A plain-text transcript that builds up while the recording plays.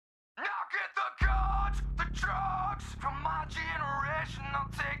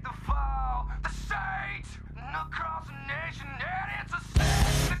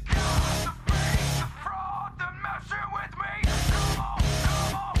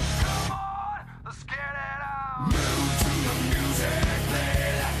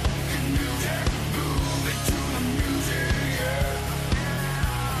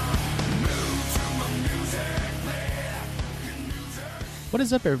What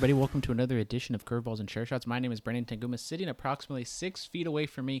is up, everybody? Welcome to another edition of Curveballs and Chair Shots. My name is Brandon Tanguma. Sitting approximately 6 feet away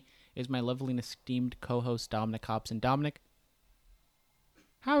from me is my lovely and esteemed co-host, Dominic Hobson. Dominic,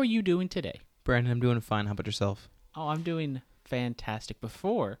 how are you doing today? Brandon, I'm doing fine. How about yourself? Oh, I'm doing fantastic.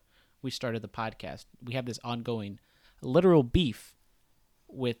 Before we started the podcast, we have this ongoing literal beef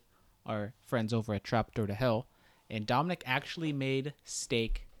with our friends over at Trapdoor to Hell, and Dominic actually made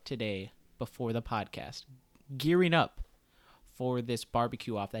steak today before the podcast, gearing up for this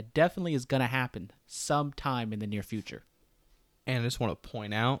barbecue off that definitely is going to happen sometime in the near future. And I just want to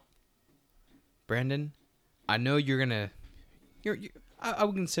point out, Brandon, I know you're going to... I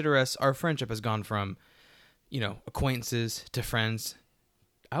would consider our friendship has gone from, acquaintances to friends.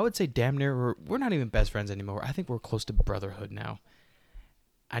 I would say damn near, we're not even best friends anymore. I think we're close to brotherhood now.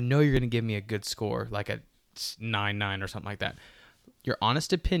 I know you're going to give me a good score, like a 9-9 or something like that. Your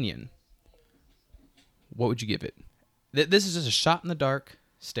honest opinion, what would you give it? This is just a shot in the dark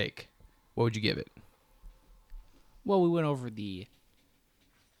steak. What would you give it? Well, we went over the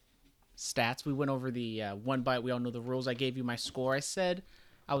stats. We went over the one bite. We all know the rules. I gave you my score. I said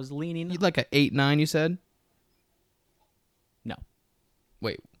I was leaning. You'd like an 8-9, you said? No.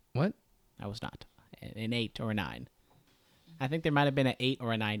 Wait, what? I was not. An 8 or a 9. I think there might have been an 8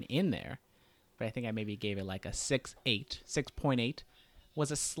 or a 9 in there, but I think I maybe gave it like a 6.8. 6.8 was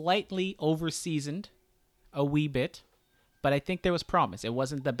a slightly over-seasoned, a wee bit, but I think there was promise. It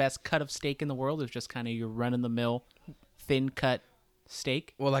wasn't the best cut of steak in the world. It was just kind of your run-of-the-mill, thin-cut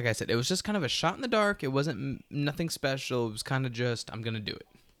steak. Well, like I said, it was just kind of a shot in the dark. It wasn't nothing special. It was kind of just, I'm going to do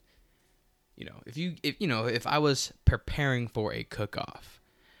it. If I was preparing for a cook-off,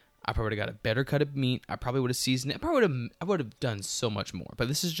 I probably would have got a better cut of meat. I probably would have seasoned it. I would have done so much more. But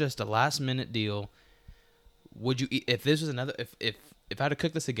this is just a last-minute deal. Would you eat, if this was another, if I had to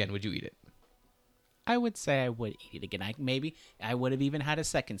cook this again, would you eat it? I would say I would eat it again. I would have even had a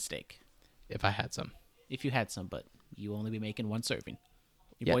second steak. If I had some. If you had some, but you only be making one serving.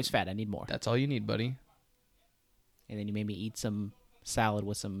 Your boy's fat. I need more. That's all you need, buddy. And then you made me eat some salad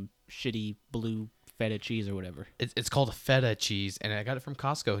with some shitty blue feta cheese or whatever. It's called feta cheese, and I got it from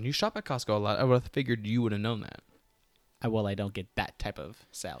Costco. And you shop at Costco a lot. I would have figured you would have known that. I don't get that type of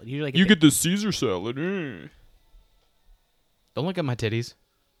salad. Usually you get the Caesar salad. Don't look at my titties.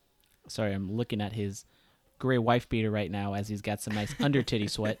 Sorry, I'm looking at his gray wife beater right now as he's got some nice under titty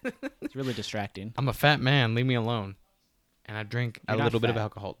sweat. It's really distracting. I'm a fat man. Leave me alone. And I drink a little bit of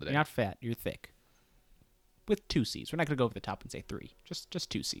alcohol today. You're not fat. You're thick. With 2 C's. We're not going to go over the top and say 3.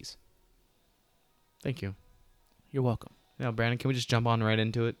 Just 2 C's. Thank you. You're welcome. Now, Brandon, can we just jump on right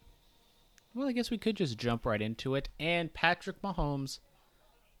into it? Well, I guess we could just jump right into it. And Patrick Mahomes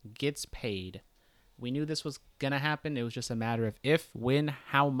gets paid. We knew this was going to happen. It was just a matter of if, when,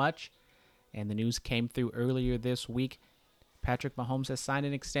 how much. And the news came through earlier this week. Patrick Mahomes has signed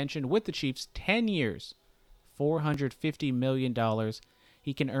an extension with the Chiefs, 10 years, $450 million.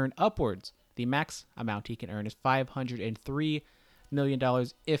 He can earn upwards. The max amount he can earn is $503 million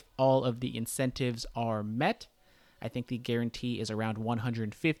if all of the incentives are met. I think the guarantee is around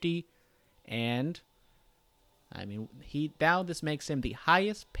 $150. And, this makes him the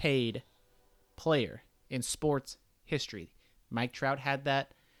highest paid player in sports history. Mike Trout had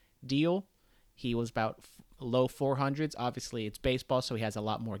that deal. He was about low 400s. Obviously, it's baseball, so he has a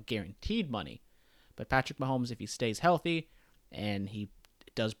lot more guaranteed money. But Patrick Mahomes, if he stays healthy and he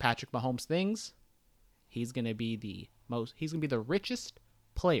does Patrick Mahomes things, he's going to be the richest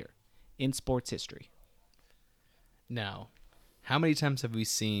player in sports history. Now, how many times have we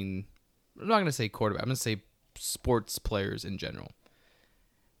seen, I'm not going to say quarterback, I'm going to say sports players in general,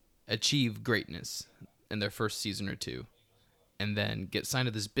 achieve greatness in their first season or two, and then get signed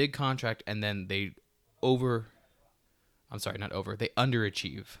to this big contract, and then they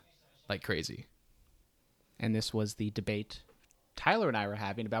underachieve like crazy. And this was the debate Tyler and I were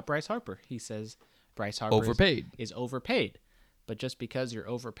having about Bryce Harper. He says Bryce Harper is overpaid. But just because you're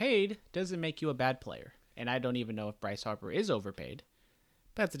overpaid doesn't make you a bad player. And I don't even know if Bryce Harper is overpaid.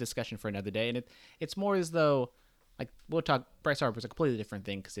 But that's a discussion for another day. And it's more as though, we'll talk, Bryce Harper's a completely different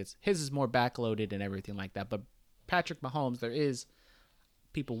thing because his is more backloaded and everything like that. But Patrick Mahomes, there is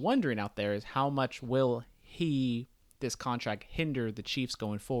people wondering out there is how much will this contract hinder the Chiefs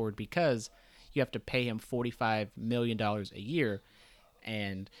going forward, because you have to pay him $45 million a year,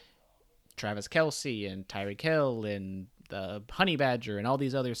 and Travis Kelce and Tyreek Hill and the Honey Badger and all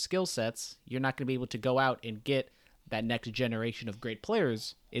these other skill sets, you're not going to be able to go out and get that next generation of great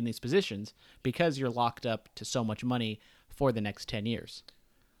players in these positions because you're locked up to so much money for the next 10 years.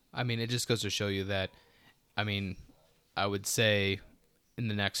 It just goes to show you that, I would say in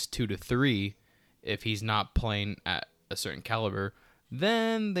the next 2 to 3, if he's not playing at a certain caliber,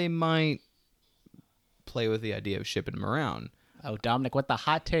 then they might play with the idea of shipping him around. Oh, Dominic, what the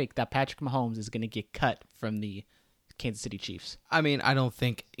hot take that Patrick Mahomes is going to get cut from the Kansas City Chiefs? I mean, I don't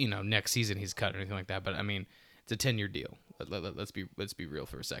think, next season he's cut or anything like that, but I mean, it's a 10-year deal. Let's be real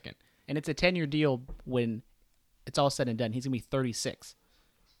for a second. And it's a 10-year deal when it's all said and done. He's going to be 36.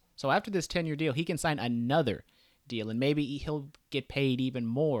 So after this 10-year deal, he can sign another deal, and maybe he'll get paid even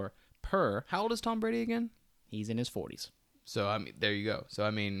more per. How old is Tom Brady again? He's in his 40s. So, I mean, there you go. So,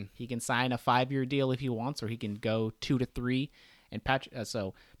 I mean, he can sign a 5-year deal if he wants, or he can go 2 to 3. And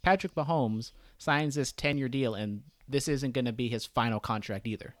Patrick Mahomes signs this 10-year deal, and this isn't going to be his final contract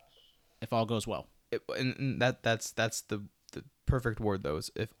either, if all goes well. That's the perfect word, though,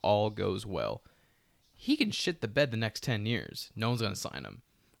 is if all goes well. He can shit the bed the next 10 years. No one's going to sign him.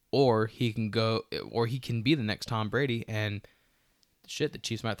 Or he can be the next Tom Brady, and the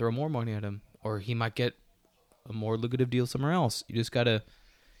Chiefs might throw more money at him, or he might get a more lucrative deal somewhere else. You gotta.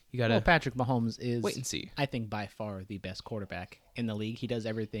 Well, Patrick Mahomes is, wait and see. I think, by far the best quarterback in the league. He does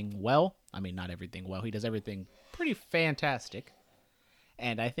everything well. I mean, not everything well. He does everything pretty fantastic.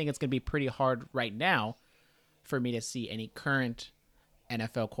 And I think it's going to be pretty hard right now for me to see any current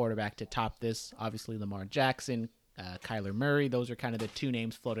NFL quarterback to top this. Obviously, Lamar Jackson, Kyler Murray, those are kind of the two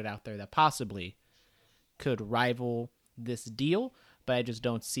names floated out there that possibly could rival this deal. But I just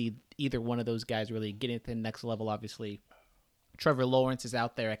don't see either one of those guys really getting to the next level. Obviously, Trevor Lawrence is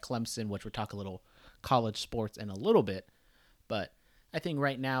out there at Clemson, which we'll talk a little college sports in a little bit. But I think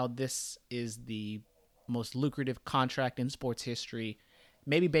right now this is the most lucrative contract in sports history.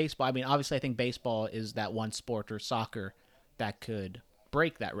 Maybe baseball. I mean, obviously I think baseball is that one sport, or soccer, that could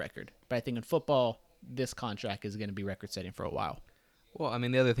break that record. But I think in football, this contract is going to be record-setting for a while. Well, I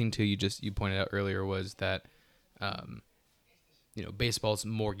mean, the other thing, too, you pointed out earlier was that, baseball's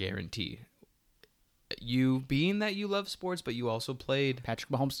more guarantee. You, being that you love sports, but you also played... Patrick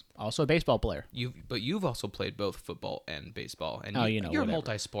Mahomes, also a baseball player. You've also played both football and baseball. And you're whatever. A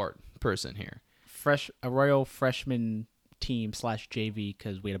multi-sport person here. A royal freshman team / JV,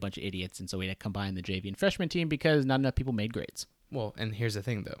 because we had a bunch of idiots, and so we had to combine the JV and freshman team because not enough people made grades. Well, and here's the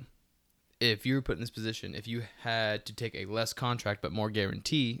thing, though. If you were put in this position, if you had to take a less contract but more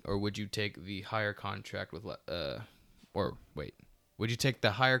guarantee, or would you take the higher contract with would you take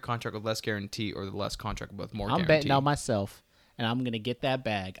the higher contract with less guarantee or the less contract with more guarantee? I'm betting on myself, and I'm going to get that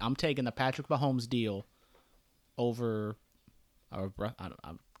bag. I'm taking the Patrick Mahomes deal over,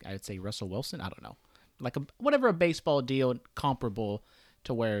 I'd say Russell Wilson. I don't know. Whatever a baseball deal comparable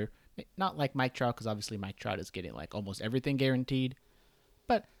to where, not like Mike Trout, because obviously Mike Trout is getting like almost everything guaranteed.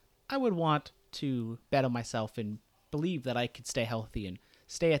 But I would want to bet on myself and believe that I could stay healthy and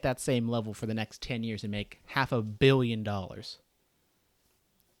stay at that same level for the next 10 years and make $500 million.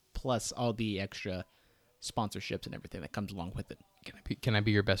 Plus all the extra sponsorships and everything that comes along with it. Can I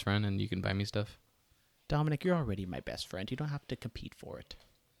be your best friend and you can buy me stuff? Dominic, you're already my best friend. You don't have to compete for it.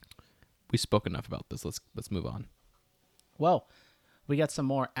 We spoke enough about this. Let's move on. Well, we got some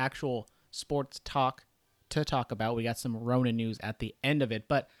more actual sports talk to talk about. We got some Rona news at the end of it.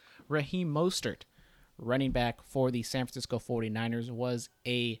 But Raheem Mostert, running back for the San Francisco 49ers, was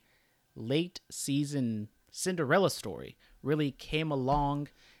a late season Cinderella story. Really came along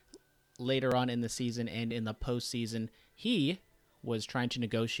later on in the season and in the postseason. He was trying to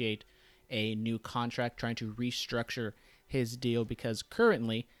negotiate a new contract, trying to restructure his deal because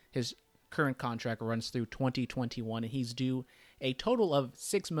currently his current contract runs through 2021 and he's due a total of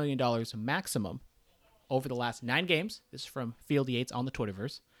 $6 million maximum over the last 9 games. This is from Field Yates on the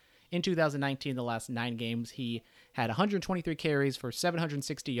Twitterverse. In 2019, the last 9 games, he had 123 carries for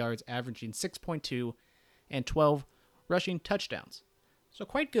 760 yards, averaging 6.2 and 12 rushing touchdowns. So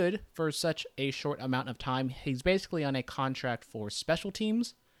quite good for such a short amount of time. He's basically on a contract for special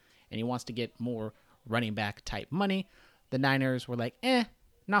teams, and he wants to get more running back type money. The Niners were like,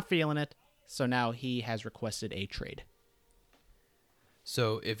 not feeling it. So now he has requested a trade.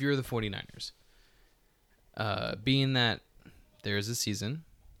 So if you're the 49ers, being that there is a season,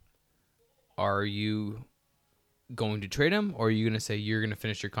 are you going to trade him, or are you going to say you're going to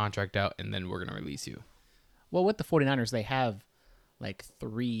finish your contract out and then we're going to release you? Well, with the 49ers, they have like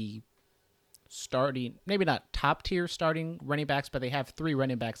 3 starting, maybe not top tier starting running backs, but they have 3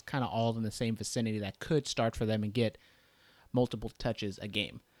 running backs kind of all in the same vicinity that could start for them and get multiple touches a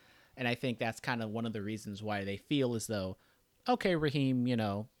game. And I think that's kind of one of the reasons why they feel as though, okay, Raheem,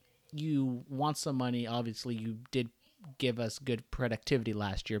 you want some money. Obviously, you did give us good productivity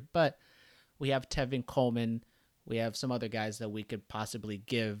last year, but we have Tevin Coleman. We have some other guys that we could possibly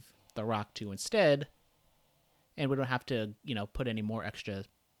give the rock to instead, and we don't have to, put any more extra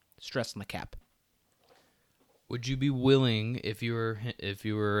stress on the cap. Would you be willing, if you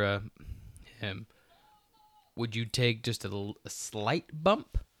were him, would you take just a slight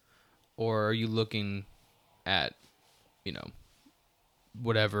bump, or are you looking at,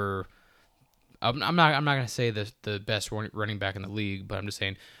 whatever? I'm not gonna say the best running back in the league, but I'm just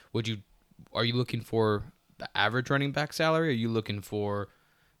saying, are you looking for the average running back salary? Or are you looking for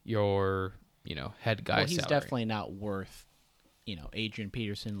your head guy? Well, he's salary? Definitely not worth Adrian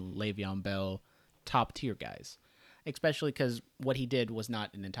Peterson, Le'Veon Bell, top tier guys, especially because what he did was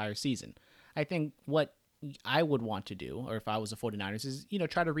not an entire season. I think what I would want to do, or if I was the 49ers, is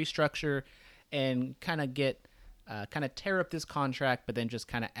try to restructure and kind of tear up this contract, but then just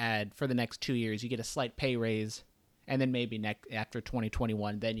kind of add for the next 2 years. You get a slight pay raise, and then maybe after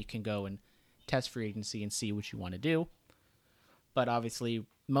 2021, then you can go and test free agency and see what you want to do. But obviously,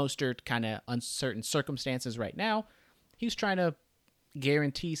 Mostert, kind of uncertain circumstances right now, he's trying to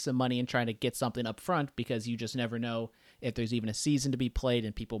guarantee some money and trying to get something up front, because you just never know if there's even a season to be played,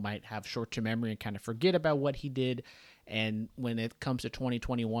 and people might have short-term memory and kind of forget about what he did. And when it comes to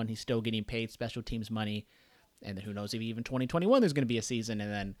 2021, he's still getting paid special teams money. And then who knows if even 2021 there's going to be a season, and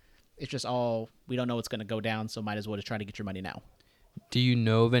then it's just we don't know what's going to go down, so might as well just try to get your money now. Do you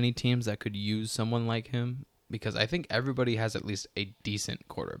know of any teams that could use someone like him? Because I think everybody has at least a decent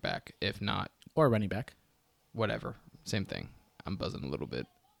quarterback, if not... Or a running back. Whatever. Same thing. I'm buzzing a little bit.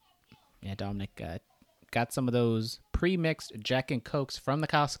 Yeah, Dominic got some of those pre-mixed Jack and Cokes from the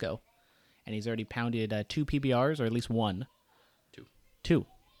Costco, and he's already pounded 2 PBRs, or at least 1. 2.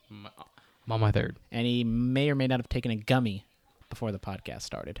 I'm on my 3rd. And he may or may not have taken a gummy before the podcast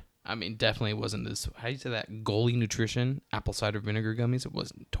started. I mean, definitely wasn't this... How do you say that? Goalie Nutrition apple cider vinegar gummies? It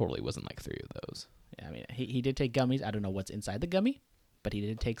wasn't like 3 of those. Yeah, I mean, he did take gummies. I don't know what's inside the gummy, but he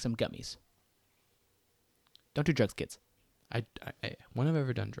did take some gummies. Don't do drugs, kids. When have I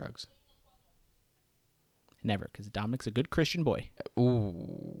ever done drugs? Never, because Dominic's a good Christian boy.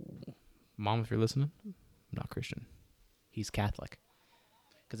 Ooh. Mom, if you're listening, I'm not Christian. He's Catholic.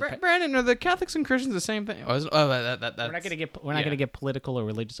 Brandon, are the Catholics and Christians the same thing? We're not gonna get political or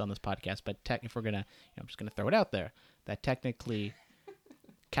religious on this podcast, but if we're gonna, I'm just gonna throw it out there that technically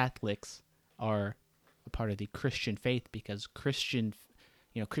Catholics are a part of the Christian faith, because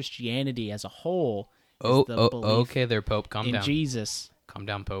Christianity as a whole is the belief okay, there, Pope, calm down. In Jesus. Calm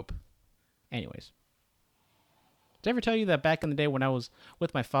down, Pope. Anyways. Did I ever tell you that back in the day when I was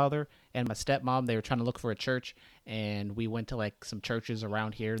with my father and my stepmom, they were trying to look for a church, and we went to like some churches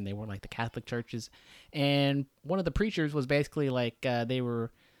around here, and they were like the Catholic churches, and one of the preachers was basically like they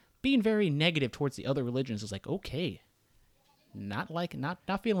were being very negative towards the other religions. It was like, okay, not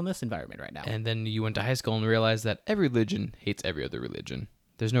feeling this environment right now. And then you went to high school and realized that every religion hates every other religion.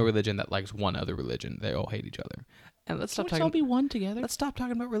 There's no religion that likes one other religion. They all hate each other. And let's all be one together. Let's stop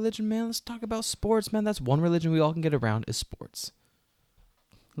talking about religion, man. Let's talk about sports, man. That's one religion we all can get around is sports.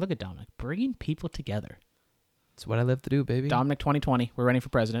 Look at Dominic bringing people together. That's what I live to do, baby. Dominic 2020. We're running for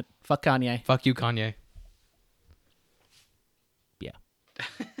president. Fuck Kanye. Fuck you, Kanye. Yeah.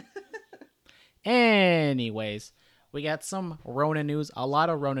 Anyways, we got some Rona news. A lot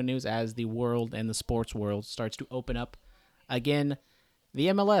of Rona news as the world and the sports world starts to open up again. The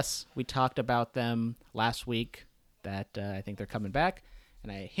MLS, we talked about them last week, that I think they're coming back,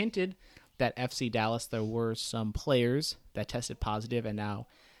 and I hinted that FC Dallas, there were some players that tested positive, and now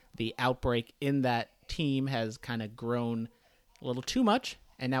the outbreak in that team has kind of grown a little too much,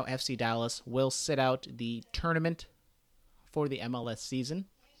 and now FC Dallas will sit out the tournament for the MLS season.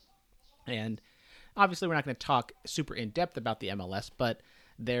 And obviously we're not going to talk super in-depth about the MLS, but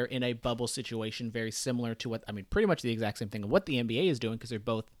they're in a bubble situation very similar to pretty much the exact same thing of what the NBA is doing, because they're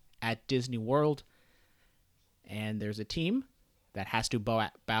both at Disney World. And there's a team that has to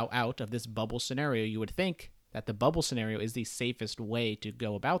bow out of this bubble scenario. You would think that the bubble scenario is the safest way to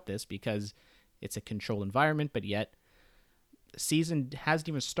go about this, because it's a controlled environment, but yet the season hasn't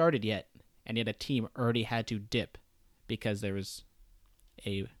even started yet, and yet a team already had to dip because there was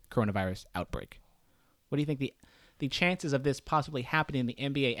a coronavirus outbreak. What do you think the chances of this possibly happening in the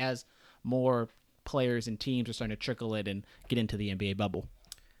NBA as more players and teams are starting to trickle in and get into the NBA bubble?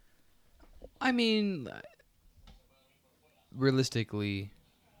 I mean, realistically,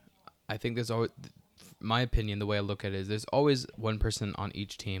 I think there's always, my opinion, the way I look at it is there's always one person on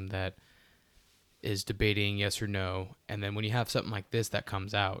each team that is debating yes or no, and then when you have something like this that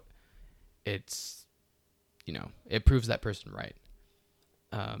comes out, it's, it proves that person right.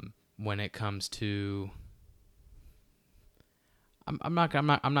 When it comes to, I'm not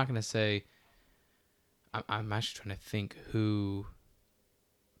gonna say. I'm actually trying to think who.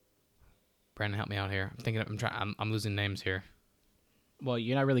 Brandon, help me out here. I'm losing names here. Well,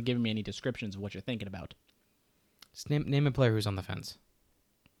 you're not really giving me any descriptions of what you're thinking about. Just name a player who's on the fence.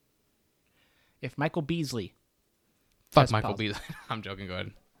 If Michael Beasley. Fuck Michael Beasley. I'm joking. Go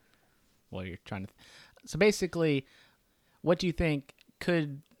ahead. Well, you're trying to. So basically, what do you think?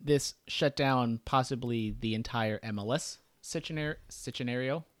 Could this shut down possibly the entire MLS situation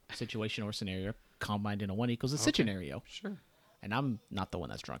or scenario combined into one equals a scenario? Sure. And I'm not the one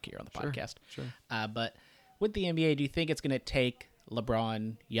that's drunk here on the podcast. Sure. But with the NBA, do you think it's going to take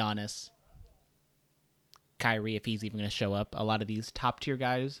LeBron, Giannis, Kyrie, if he's even going to show up, a lot of these top-tier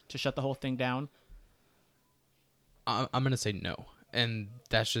guys to shut the whole thing down? I'm going to say no. And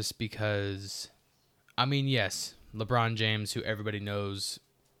that's just because, I mean, yes, LeBron James, who everybody knows,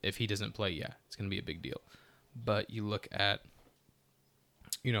 if he doesn't play, yeah, it's going to be a big deal. But you look at,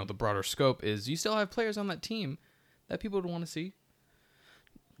 the broader scope is you still have players on that team that people would want to see.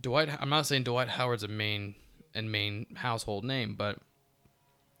 I'm not saying Dwight Howard's a main household name, but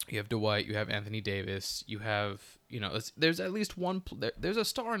you have Dwight, you have Anthony Davis, you have, there's at least one, there's a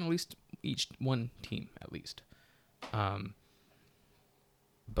star in at least each one team, at least.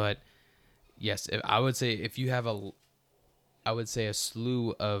 But yes, I would say if you have a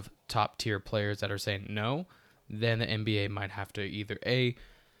slew of top tier players that are saying no, then the NBA might have to either A,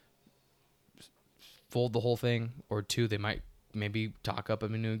 fold the whole thing, or 2, they might maybe talk up a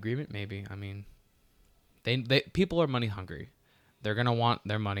new agreement. Maybe. I mean, they people are money hungry. They're gonna want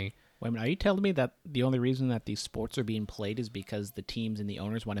their money. Wait a minute, are you telling me that the only reason that these sports are being played is because the teams and the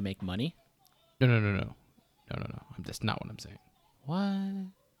owners want to make money? No. That's not what I'm saying.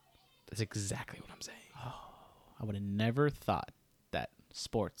 What? That's exactly what I'm saying. Oh, I would have never thought that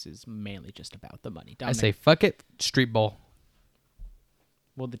sports is mainly just about the money. I say fuck it, street ball.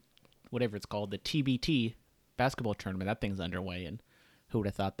 Well, whatever it's called, the TBT basketball tournament, that thing's underway, and who would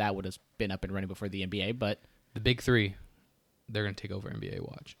have thought that would have been up and running before the NBA? But the big 3, they're going to take over NBA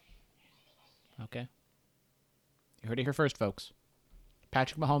watch. Okay. You heard it here first, folks.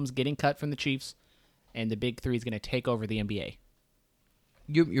 Patrick Mahomes getting cut from the Chiefs, and the big 3 is going to take over the NBA.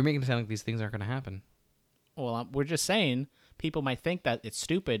 You're making it sound like these things aren't going to happen. Well, we're just saying people might think that it's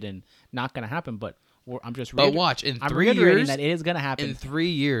stupid and not going to happen, but I'm just. But watch in 3 years, reiterating that it is going to happen. In 3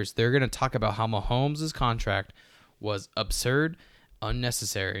 years, they're going to talk about how Mahomes' contract was absurd,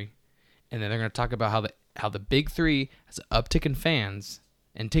 unnecessary, and then they're going to talk about how the big 3 has an uptick in fans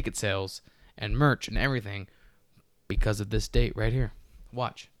and ticket sales and merch and everything because of this date right here.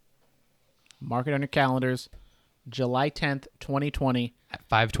 Watch. Mark it on your calendars. July 10th, 2020. At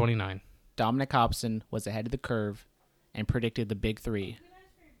 5:29. Dominic Hobson was ahead of the curve and predicted the big 3.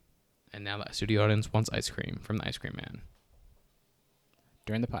 And now the studio audience wants ice cream from the Ice Cream Man.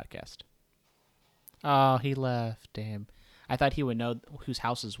 During the podcast. Oh, he left. Damn. I thought he would know whose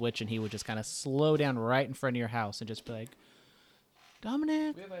house is which, and he would just kind of slow down right in front of your house and just be like,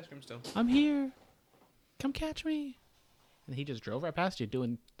 Dominic, we have ice cream still. I'm here. Come catch me. And he just drove right past you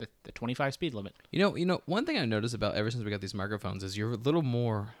doing the 25 speed limit. You know, one thing I noticed about ever since we got these microphones is you're a little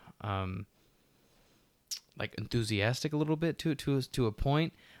more like enthusiastic a little bit to a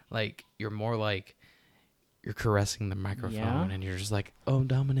point. Like you're more like you're caressing the microphone and you're just like, oh,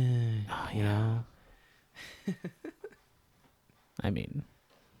 Dominic, you know. I mean,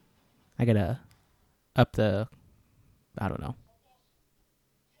 I gotta up the, I don't know.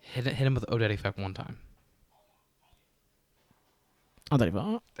 Hit him with Odette effect one time.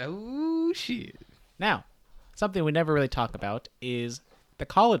 Oh, shit. Now, something we never really talk about is the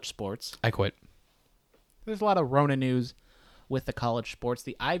college sports. I quit. There's a lot of Rona news with the college sports.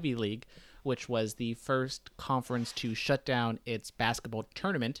 The Ivy League, which was the first conference to shut down its basketball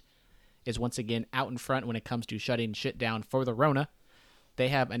tournament, is once again out in front when it comes to shutting shit down for the Rona. They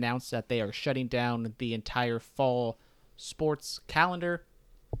have announced that they are shutting down the entire fall sports calendar.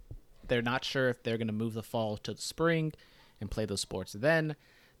 They're not sure if they're going to move the fall to the spring and play those sports then.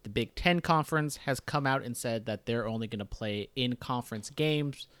 The Big Ten Conference has come out and said that they're only going to play in-conference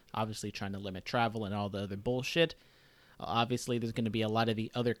games, obviously trying to limit travel and all the other bullshit. Obviously, there's going to be a lot of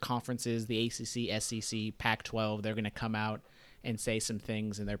the other conferences, the ACC, SEC, Pac-12. They're going to come out and say some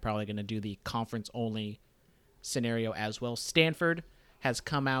things, and they're probably going to do the conference-only scenario as well. Stanford has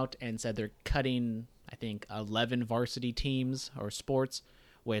come out and said they're cutting, I think, 11 varsity teams or sports,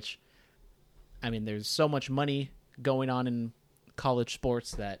 which, I mean, there's so much money going on in college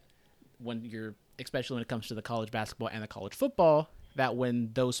sports that especially when it comes to the college basketball and the college football, that when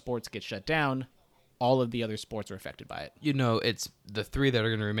those sports get shut down, all of the other sports are affected by it. You know, it's the 3 that are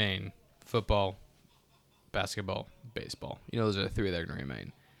going to remain: football, basketball, baseball. You know, those are the 3 that are going to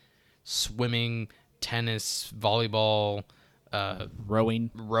remain. Swimming, tennis, volleyball,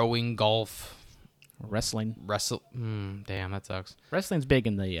 rowing, golf, wrestling. Damn, that sucks. Wrestling's big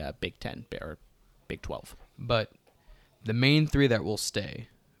in the Big 10 or Big 12. But The main three that will stay: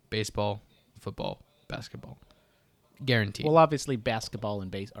 baseball, football, basketball. Guaranteed. Well, obviously, basketball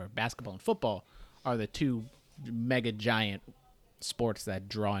and football are the two mega giant sports that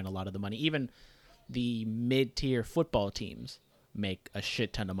draw in a lot of the money. Even the mid-tier football teams make a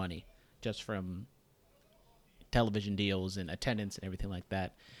shit ton of money just from television deals and attendance and everything like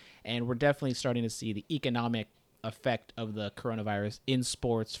that. And we're definitely starting to see the economic effect of the coronavirus in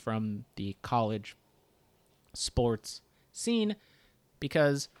sports from the college sports scene,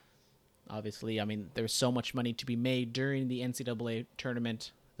 because obviously, I mean, there's so much money to be made during the NCAA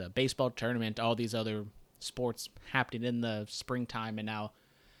tournament, the baseball tournament, all these other sports happening in the springtime, and now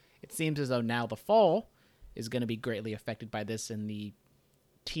it seems as though now the fall is going to be greatly affected by this, and the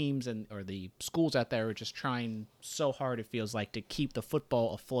teams or the schools out there are just trying so hard, it feels like, to keep the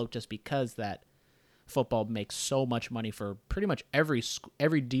football afloat, just because that football makes so much money for pretty much every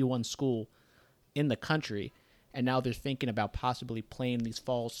D1 school in the country. And now they're thinking about possibly playing these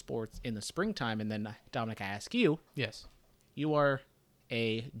fall sports in the springtime. And then, Dominic, I ask you. Yes. You are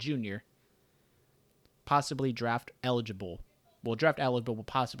a junior, possibly draft eligible, but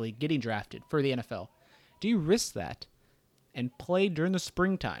possibly getting drafted for the NFL. Do you risk that and play during the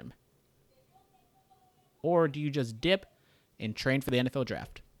springtime? Or do you just dip and train for the NFL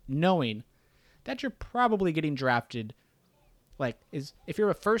draft, knowing that you're probably getting drafted? If you're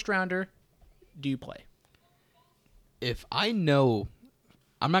a first rounder, do you play? If I know,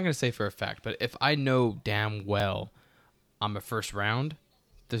 I'm not going to say for a fact, but if I know damn well I'm a first round,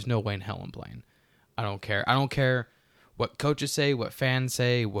 there's no way in hell I'm playing. I don't care. I don't care what coaches say, what fans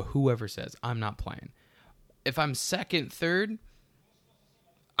say, what whoever says. I'm not playing. If I'm second, third,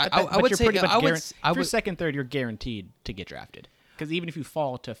 I would say if you're second, third, you're guaranteed to get drafted. Because even if you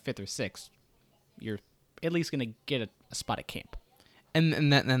fall to fifth or sixth, you're at least going to get a spot at camp.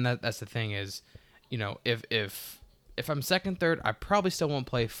 And that's the thing is, if I'm second, third, I probably still won't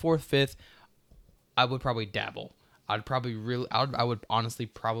play. Fourth, fifth, I would probably dabble. I would honestly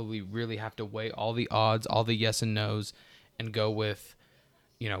probably really have to weigh all the odds, all the yes and no's, and go with,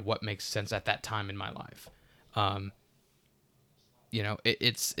 what makes sense at that time in my life.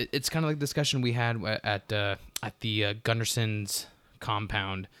 It's kind of like the discussion we had at the Gunderson's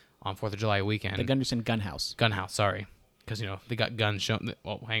compound on 4th of July weekend. The Gunderson Gunhouse. Sorry. Because, they got guns shown.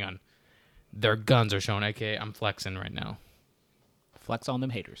 Well, hang on. Their guns are shown, aka I'm flexing right now. Flex on them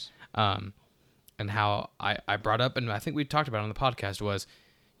haters. And how I brought up, and I think we talked about it on the podcast, was,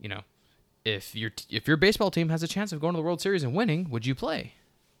 if your baseball team has a chance of going to the World Series and winning, would you play?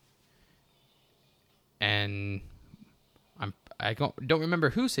 And I don't remember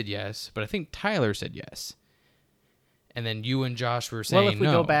who said yes, but I think Tyler said yes. And then you and Josh were saying no. Well, if we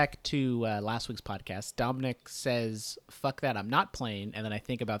go back to last week's podcast, Dominic says, fuck that, I'm not playing. And then I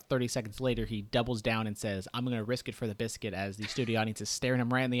think about 30 seconds later, he doubles down and says, I'm going to risk it for the biscuit, as the studio audience is staring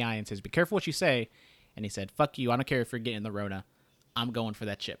him right in the eye and says, be careful what you say. And he said, fuck you, I don't care if you're getting the Rona. I'm going for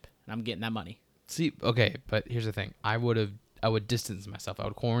that chip, and I'm getting that money. See, okay, but here's the thing. I would distance myself. I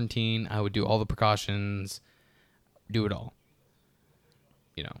would quarantine. I would do all the precautions, do it all.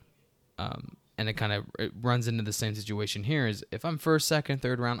 And it runs into the same situation here. Is if I'm first, second,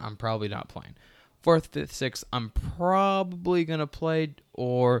 third round, I'm probably not playing. Fourth, fifth, sixth, I'm probably gonna play,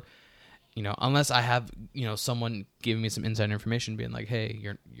 or unless I have someone giving me some inside information, being like, hey,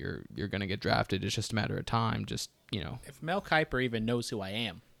 you're gonna get drafted. It's just a matter of time. Just If Mel Kiper even knows who I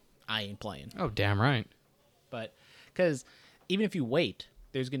am, I ain't playing. Oh, damn right. But because even if you wait,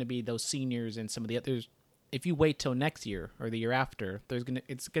 there's gonna be those seniors and some of the others. If you wait till next year or the year after,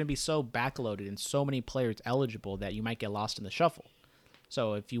 it's gonna be so backloaded and so many players eligible that you might get lost in the shuffle.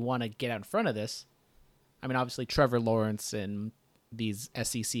 So if you want to get out in front of this, I mean, obviously Trevor Lawrence and these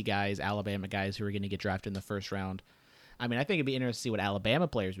SEC guys, Alabama guys who are going to get drafted in the first round. I mean, I think it'd be interesting to see what Alabama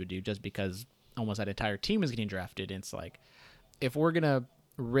players would do, just because almost that entire team is getting drafted. And it's like, if we're going to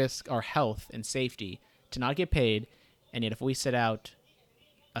risk our health and safety to not get paid, and yet if we sit out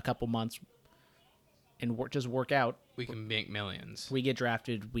a couple months and just work out, we can make millions. We get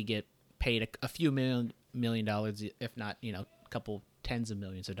drafted, we get paid a few million dollars, if not, a couple tens of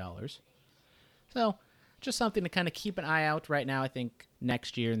millions of dollars. So just something to kind of keep an eye out right now. I think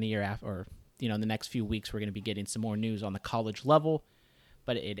next year and the year after, or in the next few weeks, we're going to be getting some more news on the college level.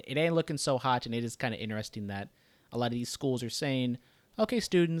 But it ain't looking so hot, and it is kind of interesting that a lot of these schools are saying, okay,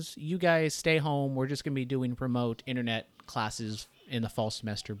 students, you guys stay home. We're just going to be doing remote internet classes in the fall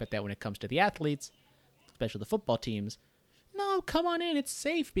semester. But that when it comes to the athletes, especially the football teams, no, come on in. It's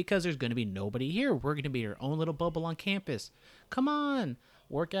safe because there's going to be nobody here. We're going to be our own little bubble on campus. Come on,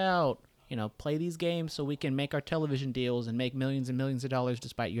 work out, play these games so we can make our television deals and make millions and millions of dollars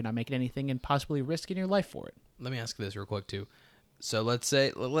despite you not making anything and possibly risking your life for it. Let me ask this real quick too. So let's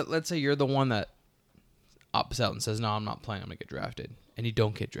say you're the one that opts out and says, "No, I'm not playing. I'm gonna get drafted," and you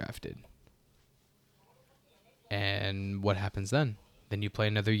don't get drafted. And what happens then? Then you play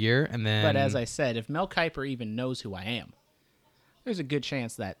another year, and then. But as I said, if Mel Kiper even knows who I am, there's a good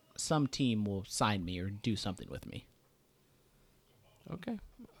chance that some team will sign me or do something with me.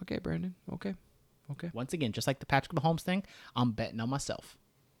 Okay, Brandon. Okay. Once again, just like the Patrick Mahomes thing, I'm betting on myself.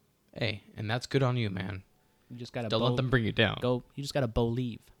 Hey, and that's good on you, man. You just gotta don't let them bring you down. You just gotta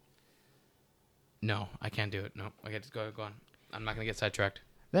believe. No, I can't do it. No, okay, just go on. I'm not gonna get sidetracked.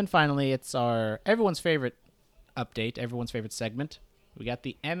 Then finally, it's our everyone's favorite update, everyone's favorite segment. We got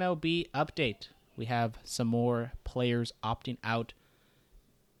the MLB update. We have some more players opting out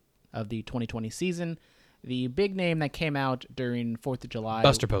of the 2020 season. The big name that came out during 4th of July...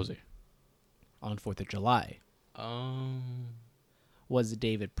 Buster Posey. On 4th of July. Was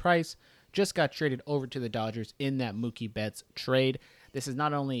David Price. Just got traded over to the Dodgers in that Mookie Betts trade. This is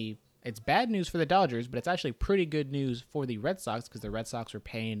not only... It's bad news for the Dodgers, but it's actually pretty good news for the Red Sox because the Red Sox were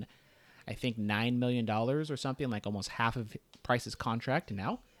paying, I think, $9 million or something, like almost half of Price's contract. And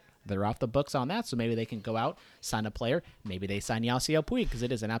now they're off the books on that, so maybe they can go out, sign a player. Maybe they sign Yasiel Puig because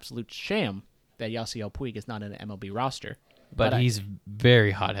it is an absolute sham that Yasiel Puig is not in an MLB roster. But he's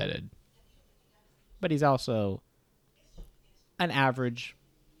very hot-headed. But he's also an average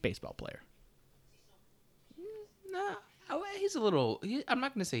baseball player. Nah, he's a little... I'm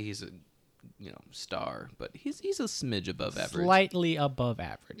not going to say he's a star, but he's a smidge above average. Slightly above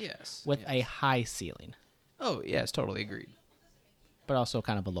average. Yes. With a high ceiling. Oh, yes, totally agreed. But also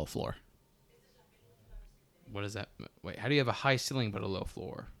kind of a low floor. What is that? Wait, how do you have a high ceiling but a low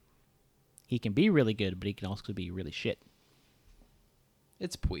floor? He can be really good, but he can also be really shit.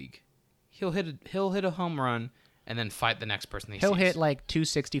 It's Puig. He'll hit a home run and then fight the next person He'll hit like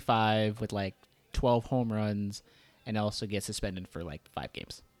 265 with like 12 home runs and also get suspended for like 5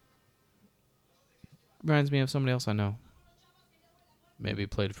 games. Reminds me of somebody else I know. Maybe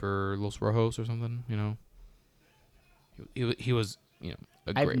played for Los Rojos or something, He was, a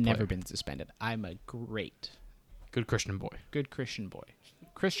great player. I've never been suspended. I'm a great... Good Christian boy. Good Christian boy.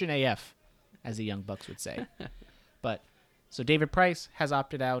 Christian AF, as the Young Bucks would say. But, so David Price has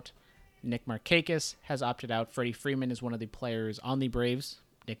opted out. Nick Markakis has opted out. Freddie Freeman is one of the players on the Braves.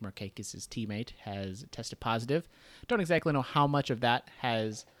 Nick Markakis' teammate has tested positive. Don't exactly know how much of that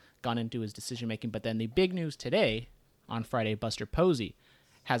has gone into his decision-making, but then the big news today, on Friday, Buster Posey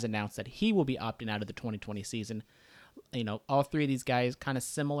has announced that he will be opting out of the 2020 season. All three of these guys, kind of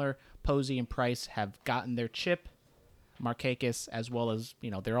similar. Posey and Price have gotten their chip. Markakis, as well as,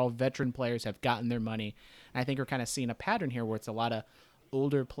 they're all veteran players, have gotten their money. And I think we're kind of seeing a pattern here where it's a lot of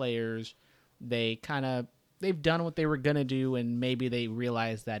older players. They've done what they were going to do, and maybe they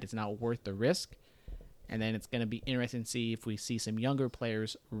realize that it's not worth the risk. And then it's going to be interesting to see if we see some younger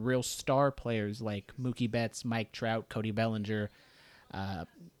players, real star players like Mookie Betts, Mike Trout, Cody Bellinger,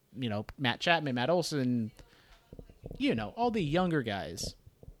 Matt Chapman, Matt Olson, all the younger guys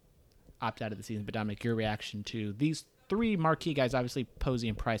opt out of the season. But Dominic, your reaction to these 3 marquee guys, obviously Posey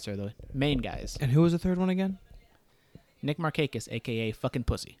and Price are the main guys. And who was the third one again? Nick Markakis, a.k.a. fucking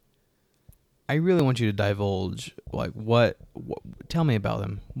pussy. I really want you to divulge, what tell me about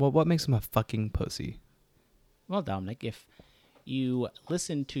him. What makes him a fucking pussy? Well, Dominic, if you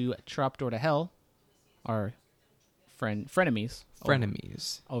listen to Trapdoor to Hell, our frenemies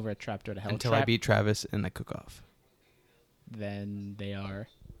over at Trapdoor to Hell. Until I beat Travis in the cook-off. Then they are...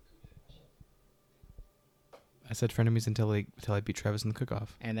 I said frenemies until I beat Travis in the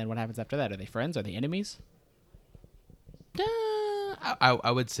cook-off. And then what happens after that? Are they friends? Are they enemies?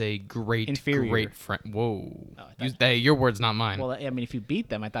 I would say inferior. Great friend. Whoa. Your words, not mine. Well, I mean, if you beat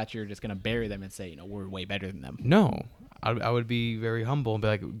them, I thought you were just going to bury them and say, we're way better than them. No. I would be very humble and be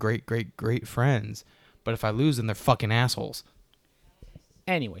like, great friends. But if I lose, then they're fucking assholes.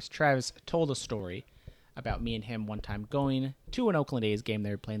 Anyways, Travis told a story about me and him one time going to an Oakland A's game.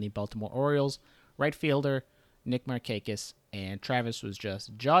 They were playing the Baltimore Orioles. Right fielder, Nick Markakis, and Travis was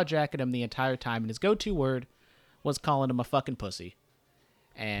just jaw-jacking him the entire time, and his go-to word was calling him a fucking pussy.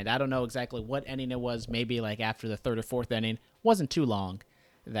 And I don't know exactly what inning it was, maybe like after the 3rd or 4th inning, wasn't too long,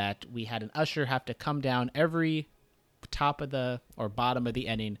 that we had an usher have to come down every top of the or bottom of the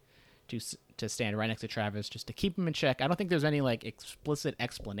inning to stand right next to Travis just to keep him in check. I don't think there's any explicit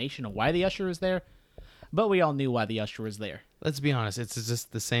explanation of why the usher is there, but we all knew why the usher was there. Let's be honest, it's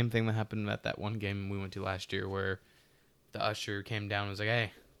just the same thing that happened at that one game we went to last year where the usher came down and was like,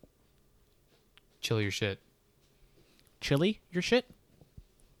 "Hey, chill your shit." Chili your shit?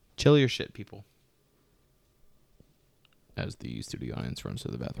 Chili or shit, people. As the studio audience runs to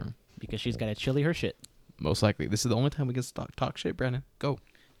the bathroom. Because she's got to chili her shit. Most likely. This is the only time we can talk shit, Brandon. Go.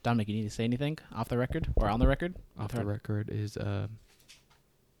 Dominic, you need to say anything off the record or on the record? Off the record is, your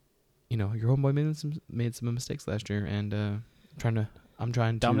homeboy made some mistakes last year, and I'm trying to.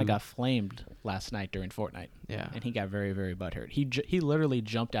 Dominic got flamed last night during Fortnite. Yeah. And he got very, very butthurt. He literally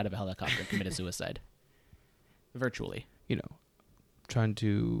jumped out of a helicopter and committed suicide. Virtually. Trying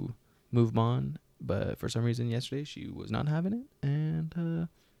to move on, but for some reason yesterday she was not having it, and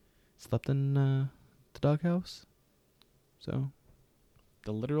slept in the doghouse. So.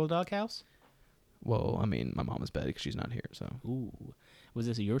 The literal doghouse? Well, I mean, my mom is bad because she's not here, so. Ooh. Was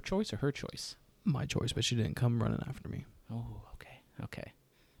this your choice or her choice? My choice, but she didn't come running after me. Oh, okay.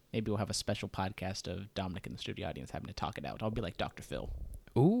 Maybe we'll have a special podcast of Dominic in the studio audience having to talk it out. I'll be like Dr. Phil.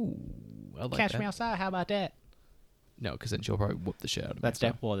 Ooh. I like Catch that. me outside. How about that? No, because then she'll probably whoop the shit out of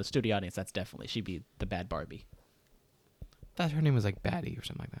me. Well, the studio audience, that's definitely. She'd be the bad Barbie. I thought her name was like Batty or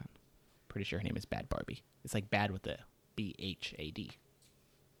something like that. Pretty sure her name is Bad Barbie. It's like bad with the BHAD.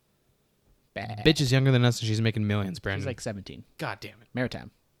 Bad. Bitch is younger than us and she's making millions, Brandon. She's like 17. God damn it.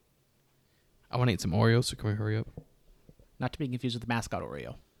 Maritime. I want to eat some Oreos, so can we hurry up? Not to be confused with the mascot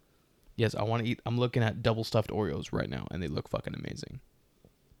Oreo. Yes, I want to eat. I'm looking at double stuffed Oreos right now, and they look fucking amazing.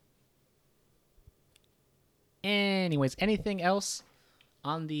 Anyways, anything else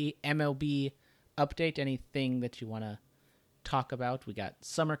on the MLB update? Anything that you want to talk about? We got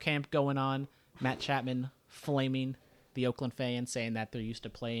summer camp going on. Matt Chapman flaming the Oakland fans, saying that they're used to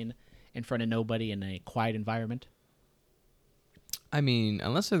playing in front of nobody in a quiet environment. I mean,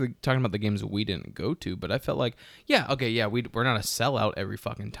 unless they're talking about the games we didn't go to, but I felt like, we're not a sellout every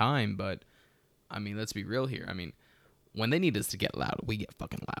fucking time, but, I mean, let's be real here. I mean, when they need us to get loud, we get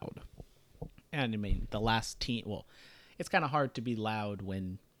fucking loud. And, I mean, the last team, it's kind of hard to be loud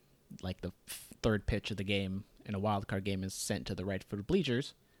when, like, the third pitch of the game in a wild card game is sent to the right for the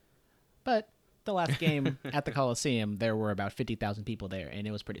bleachers, but the last game at the Coliseum, there were about 50,000 people there, and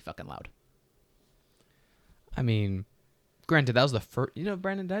it was pretty fucking loud. I mean, granted, that was the first...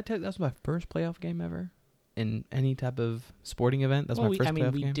 Brandon, did I tell you that was my first playoff game ever? In any type of sporting event? That's my first playoff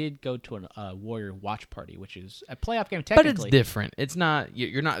game? We did go to a Warrior watch party, which is a playoff game technically. But it's different. It's not...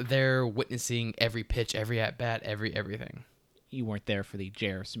 You're not there witnessing every pitch, every at-bat, everything. You weren't there for the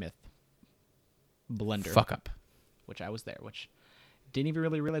J.R. Smith blunder. Fuck up. Which I was there, which didn't even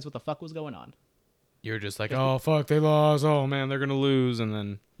really realize what the fuck was going on. You're just like, oh, fuck, they lost. Oh, man, they're going to lose. And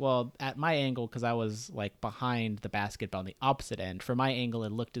then... Well, at my angle, because I was like behind the basket on the opposite end, from my angle,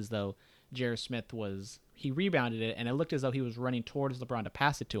 it looked as though J.R. Smith he rebounded it, and it looked as though he was running towards LeBron to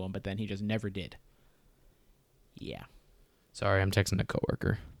pass it to him, but then he just never did. Yeah. Sorry, I'm texting a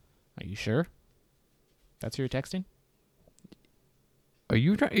coworker. Are you sure? That's who you're texting? Are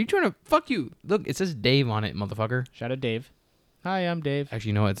you trying to... Fuck you. Look, it says Dave on it, motherfucker. Shout out Dave. Hi, I'm Dave. Actually,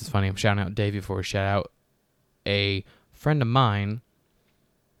 you know what? It's funny. I'm shouting out Dave before we shout out a friend of mine,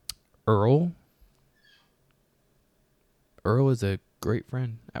 Earl. Earl is a great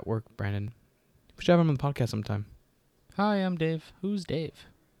friend at work, Brandon. We should have him on the podcast sometime. Hi, I'm Dave. Who's Dave?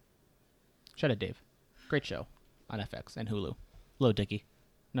 Shout out Dave. Great show on FX and Hulu. Lil Dicky.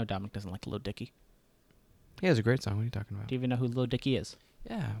 No, Dominic doesn't like Lil Dicky. He has a great song. What are you talking about? Do you even know who Lil Dicky is?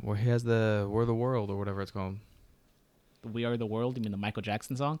 Yeah, where he has the We're the World or whatever it's called. We Are the World? You mean the Michael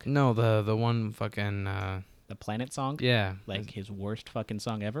Jackson song? No, the one fucking... the Planet song? Yeah. Like his worst fucking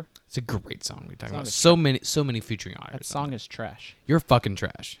song ever? It's a great song we're talking about. So many featuring artists. That song is trash. You're fucking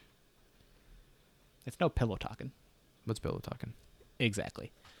trash. It's no pillow talking. What's pillow talking?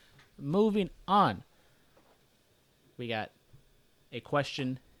 Exactly. Moving on. We got a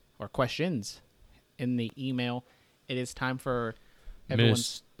question or questions in the email. It is time for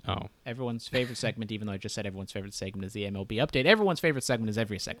everyone's favorite segment, even though I just said everyone's favorite segment is the MLB update. Everyone's favorite segment is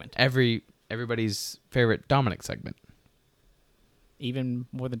every segment. Everybody's favorite Dominic segment. Even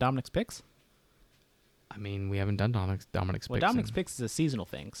more than Dominic's picks? I mean, we haven't done Dominic's picks. Well, Dominic's picks is a seasonal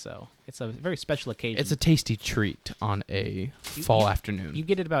thing, so it's a very special occasion. It's a tasty treat on a fall afternoon. You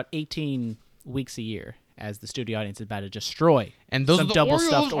get it about 18 weeks a year as the studio audience is about to destroy and those some are the double Oreos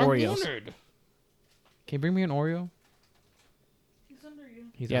stuffed I Oreos. wanted. Can you bring me an Oreo? He's under you.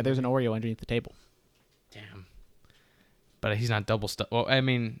 Yeah, there's an Oreo underneath the table. Damn. But he's not double stuffed. Well, I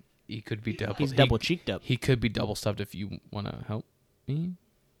mean, he could be double. He's double cheeked up. He could be double stuffed if you want to help me.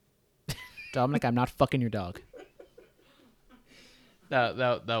 Dominic, I'm not fucking your dog.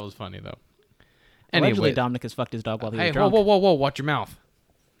 That was funny though. Allegedly, Anyway, Dominic has fucked his dog while he was hey, drunk. whoa! Watch your mouth.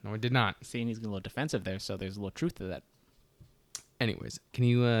 No, I did not. Seeing he's a little defensive there, so there's a little truth to that. Anyways, can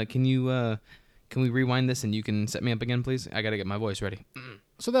we rewind this and you can set me up again, please? I gotta get my voice ready.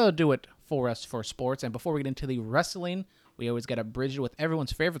 So that'll do it for us for sports. And before we get into the wrestling, we always got to bridge it with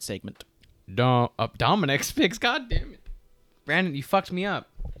everyone's favorite segment. Dominic's picks. God damn it. Brandon, you fucked me up.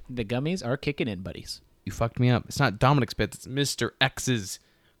 The gummies are kicking in, buddies. You fucked me up. It's not Dominic's picks. It's Mr. X's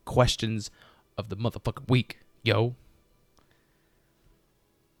questions of the motherfucking week. Yo.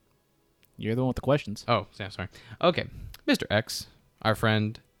 You're the one with the questions. Oh, yeah, sorry. Okay. Mr. X, our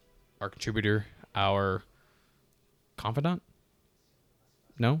friend, our contributor, our confidant?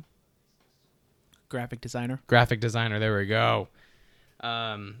 No? Graphic designer. Graphic designer. There we go.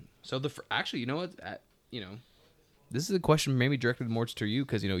 So actually, you know what? This is a question maybe directed more to you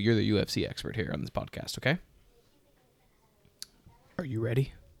because you're the UFC expert here on this podcast. Okay. Are you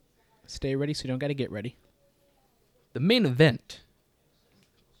ready? Stay ready, so you don't got to get ready. The main event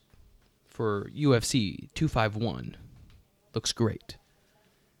for UFC 251 looks great.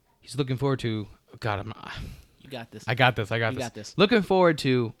 He's looking forward to. God, You got this. I got this. You got this. Looking forward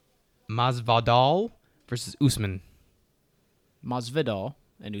to Masvidal versus Usman. Masvidal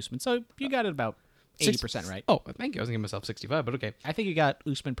and Usman. So you got it about 80% right. Oh, thank you. I was giving myself 65, but okay. I think you got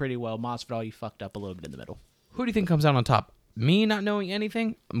Usman pretty well. Masvidal, you fucked up a little bit in the middle. Who do you think comes out on top? Me not knowing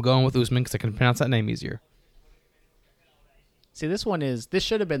anything? I'm going with Usman because I can pronounce that name easier. See, this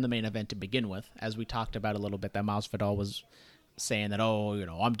should have been the main event to begin with, as we talked about a little bit, that Masvidal was saying that,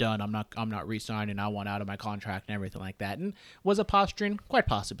 I'm done, I'm not re-signing, I want out of my contract and everything like that. And was it posturing? Quite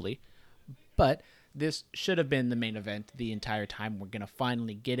possibly. But this should have been the main event the entire time. We're going to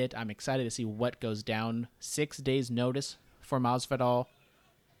finally get it. I'm excited to see what goes down. 6 days notice for Masvidal.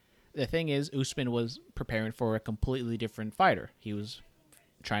 The thing is, Usman was preparing for a completely different fighter. He was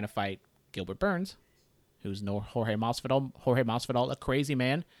trying to fight Gilbert Burns, who's no Jorge Masvidal. Jorge Masvidal, a crazy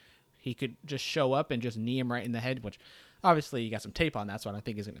man. He could just show up and just knee him right in the head, which obviously you got some tape on that, so I don't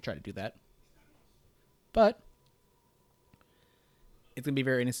think he's going to try to do that. But it's going to be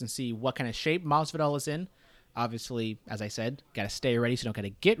very interesting to see what kind of shape Masvidal is in. Obviously, as I said, got to stay ready, so you don't got to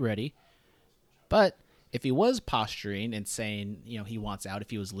get ready. But if he was posturing and saying, he wants out, if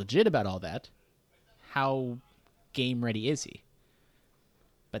he was legit about all that, how game ready is he?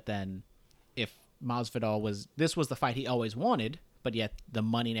 But then if Masvidal this was the fight he always wanted, but yet the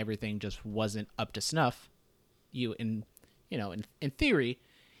money and everything just wasn't up to snuff, in theory,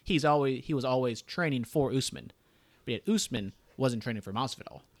 he was always training for Usman. But yet Usman wasn't training for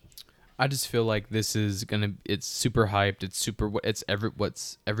Masvidal. I just feel like this is it's super hyped. It's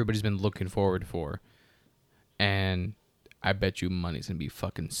what's everybody's been looking forward for. And I bet you money's going to be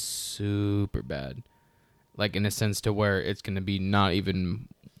fucking super bad. Like, in a sense to where it's going to be not even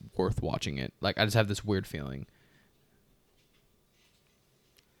worth watching it. Like, I just have this weird feeling.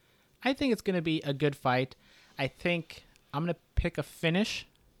 I think it's going to be a good fight. I think I'm going to pick a finish.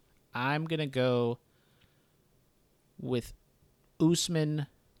 I'm going to go with Usman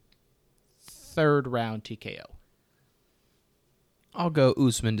 3rd round TKO. I'll go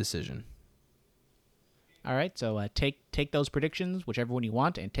Usman decision. All right, so take those predictions, whichever one you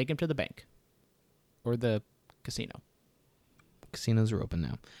want, and take them to the bank or the casino. Casinos are open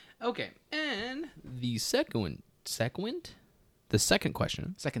now. Okay, and the second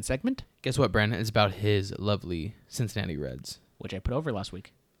question. Second segment. Guess what, Brandon? It's about his lovely Cincinnati Reds, which I put over last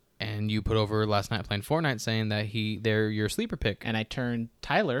week. And you put over last night playing Fortnite, saying that they're your sleeper pick. And I turned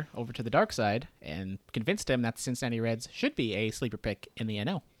Tyler over to the dark side and convinced him that the Cincinnati Reds should be a sleeper pick in the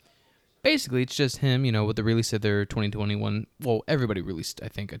NL. Basically, it's just him, with the release of their 2021... Well, everybody released, I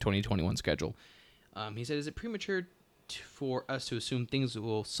think, a 2021 schedule. He said, is it premature for us to assume things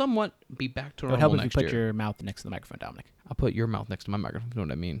will somewhat be back to normal next year? It would help if you put your mouth next to the microphone, Dominic. I'll put your mouth next to my microphone. You know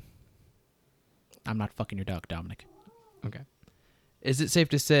what I mean? I'm not fucking your dog, Dominic. Okay. Is it safe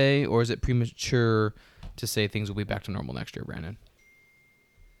to say, or is it premature to say things will be back to normal next year, Brandon?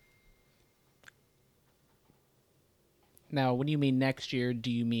 Now, when you mean next year, do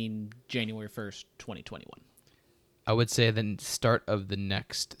you mean January 1st, 2021? I would say the start of the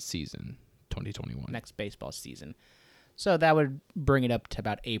next season, 2021. Next baseball season. So that would bring it up to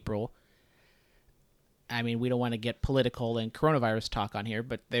about April. I mean, we don't want to get political and coronavirus talk on here,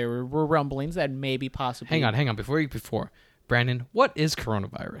 but there were rumblings that maybe possibly... Hang on. Before. Brandon, what is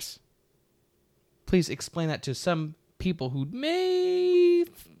coronavirus? Please explain that to some people who may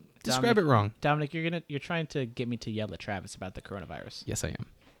describe it wrong. Dominic, you're trying to get me to yell at Travis about the coronavirus. Yes, I am.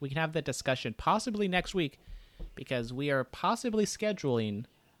 We can have that discussion possibly next week because we are possibly scheduling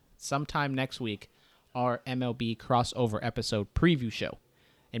sometime next week our MLB crossover episode preview show.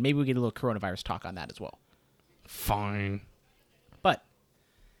 And maybe we get a little coronavirus talk on that as well. Fine. But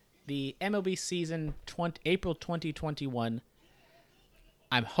the MLB season April 2021,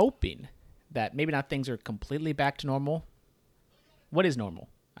 I'm hoping that maybe not things are completely back to normal, what is normal?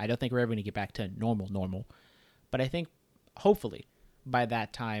 I don't think we're ever going to get back to normal. But I think, hopefully, by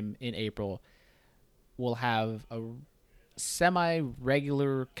that time in April, we'll have a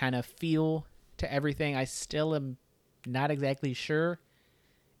semi-regular kind of feel to everything. I still am not exactly sure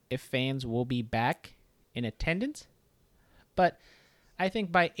if fans will be back in attendance. But I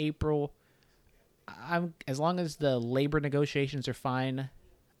think by April, as long as the labor negotiations are fine,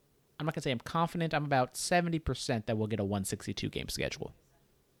 I'm not going to say I'm confident. I'm about 70% that we'll get a 162 game schedule.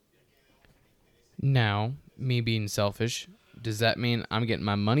 Now, me being selfish, does that mean I'm getting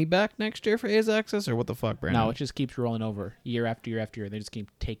my money back next year for A's Access, or what the fuck, Brandon? No, it just keeps rolling over year after year after year. They just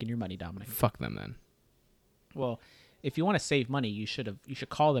keep taking your money, Dominic. Fuck them then. Well, if you want to save money, you should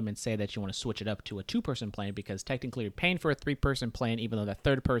call them and say that you want to switch it up to a 2-person plane, because technically you're paying for a 3-person plane, even though that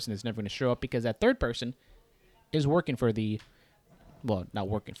third person is never going to show up, because that third person is working for not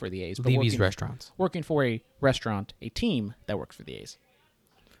working for the A's, but Levy's Restaurants. Working for a restaurant, a team that works for the A's.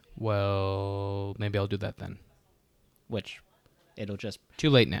 Well, maybe I'll do that then. Which it'll just too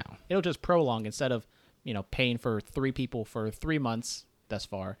late now. It'll just prolong. Instead of paying for 3 people for 3 months thus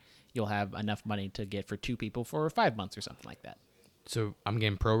far, you'll have enough money to get for 2 people for 5 months or something like that. So I'm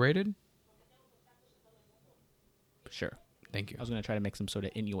getting prorated? Sure. Thank you. I was going to try to make some sort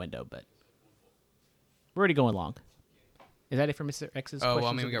of innuendo, but we're already going long. Is that it for Mr. X's questions? Oh, well,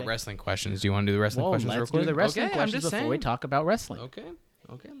 I mean, we got wrestling questions. Do you want to do the wrestling questions real quick? Let's do the wrestling questions I'm just before we talk about wrestling. Okay.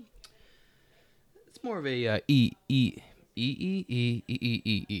 It's more of a E. I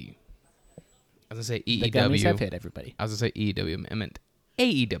was going to say EEW. The gummies have hit everybody. I was going to say EEW. I meant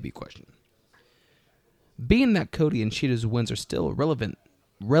AEW question. Being that Cody and Cheetah's wins are still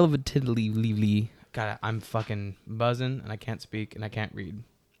relatively... God, I'm fucking buzzing, and I can't speak, and I can't read.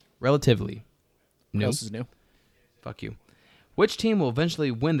 Relatively. What else is new? Fuck you. Which team will eventually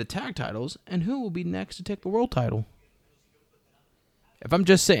win the tag titles, and who will be next to take the world title?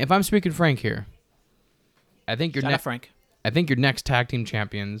 If I'm speaking frank here, I think your next tag team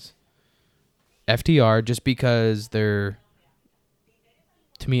champions, FTR, just because to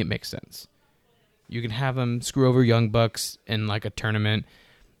me it makes sense. You can have them screw over Young Bucks in like a tournament,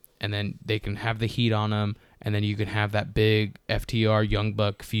 and then they can have the heat on them, and then you can have that big FTR Young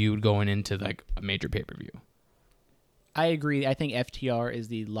Buck feud going into like a major pay-per-view. I agree. I think FTR is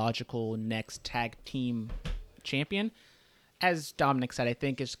the logical next tag team champion. As Dominic said, I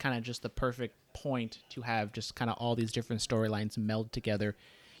think it's kind of just the perfect point to have just kind of all these different storylines meld together.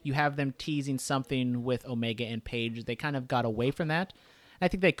 You have them teasing something with Omega and Page. They kind of got away from that. I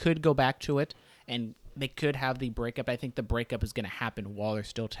think they could go back to it, and they could have the breakup. I think the breakup is going to happen while they're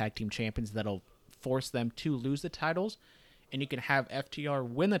still tag team champions. That'll force them to lose the titles, and you can have FTR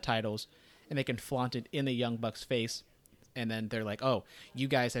win the titles, and they can flaunt it in the Young Bucks' face. And then they're like, oh, you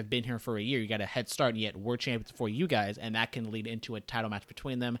guys have been here for a year. You got a head start, and yet we're champions for you guys. And that can lead into a title match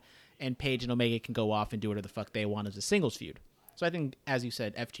between them. And Page and Omega can go off and do whatever the fuck they want as a singles feud. So I think, as you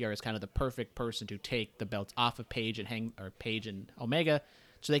said, FTR is kind of the perfect person to take the belts off of Page and Page and Omega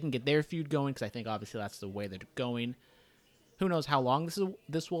so they can get their feud going, because I think obviously that's the way they're going. Who knows how long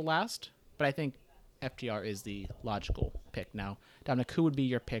this will last, but I think FTR is the logical pick. Now, Dominic, who would be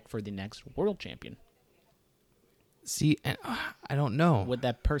your pick for the next world champion? See, and I don't know. Would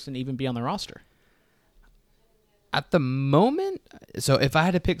that person even be on the roster? At the moment, so if I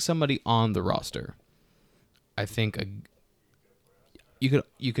had to pick somebody on the roster, I think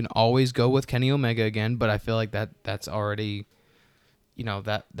you can always go with Kenny Omega again, but I feel like that's already,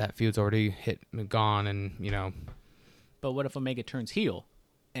 that feud's already gone, and But what if Omega turns heel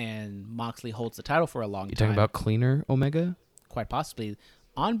and Moxley holds the title for a long time? You're talking about cleaner Omega? Quite possibly.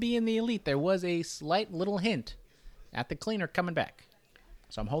 On Being the Elite, there was a slight little hint at the cleaner coming back.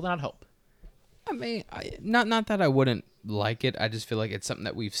 So I'm holding out hope. I mean, not that I wouldn't like it. I just feel like it's something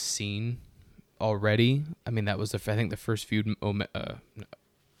that we've seen already. I mean, that was I think the first feud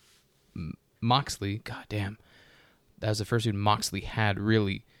Moxley. God damn, that was the first feud Moxley had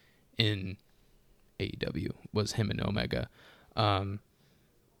really in AEW, was him and Omega. I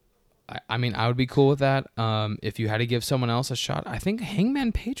mean, I would be cool with that. If you had to give someone else a shot, I think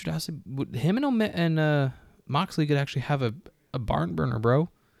Hangman Page would him and Omega and Moxley could actually have a barn burner, bro.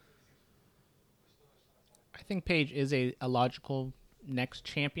 I think Page is a logical next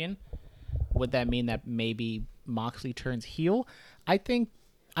champion. Would that mean that maybe Moxley turns heel? I don't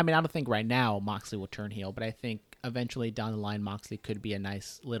think right now Moxley will turn heel, but I think eventually down the line Moxley could be a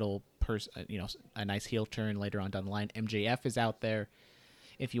nice little a nice heel turn later on down the line. MJF is out there.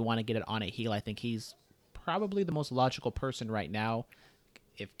 If you want to get it on a heel, I think he's probably the most logical person right now.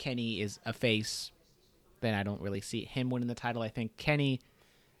 If Kenny is a face, then I don't really see him winning the title. I think Kenny,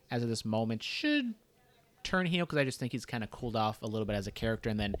 as of this moment, should turn heel because I just think he's kind of cooled off a little bit as a character,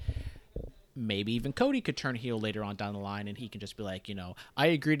 and then maybe even Cody could turn heel later on down the line, and he can just be like, I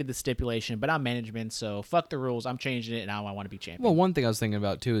agreed to the stipulation, but I'm management, so fuck the rules. I'm changing it, and now I want to be champion. Well, one thing I was thinking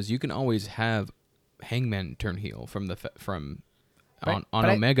about too is you can always have Hangman turn heel on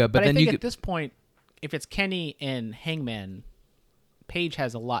Omega, but then I think at this point, if it's Kenny and Hangman, Page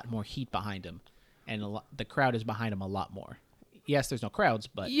has a lot more heat behind him, and the crowd is behind him a lot more. Yes, there's no crowds,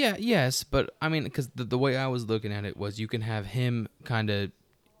 but yes, but I mean, because the way I was looking at it was you can have him kind of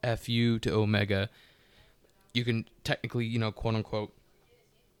F you to Omega. You can technically, quote unquote,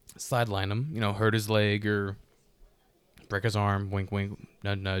 sideline him, hurt his leg or break his arm, wink, wink,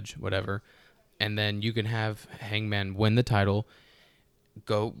 nudge, nudge, whatever. And then you can have Hangman win the title,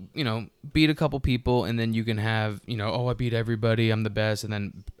 go, beat a couple people, and then you can have, I beat everybody, I'm the best, and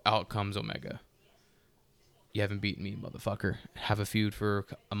then out comes Omega. You haven't beaten me, motherfucker. Have a feud for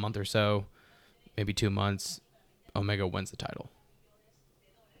a month or so, maybe 2 months. Omega wins the title.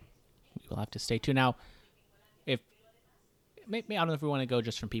 We'll have to stay tuned. Now, I don't know if we want to go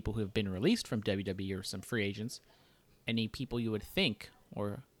just from people who have been released from WWE or some free agents, any people you would think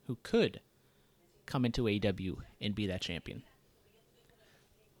or who could come into AEW and be that champion.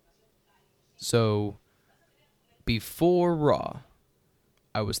 So, before Raw,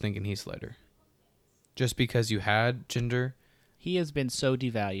 I was thinking Heath Slater. Just because you had Jinder. He has been so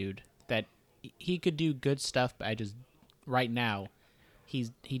devalued that he could do good stuff, but right now, he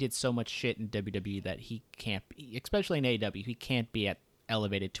did so much shit in WWE that he can't, especially in AEW, he can't be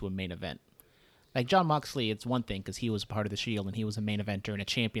elevated to a main event. Like Jon Moxley, it's one thing because he was part of the Shield and he was a main eventer and a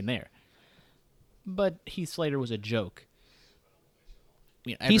champion there. But Heath Slater was a joke.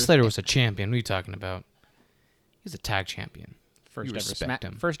 Heath Slater was a champion. What are you talking about? He's a tag champion. First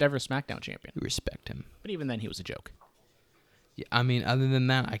ever SmackDown champion. You respect him. But even then, he was a joke. Yeah, I mean, other than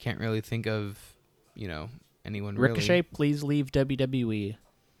that, I can't really think of, anyone Ricochet, really. please leave WWE.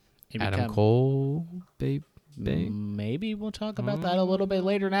 Adam Cole, babe. Maybe we'll talk about that a little bit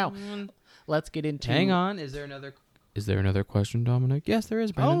later. Now, let's get into. Hang on. Is there another question, Dominic? Yes, there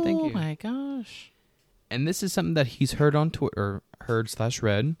is, Brandon. Thank you. Oh my gosh. And this is something that he's heard on Twitter,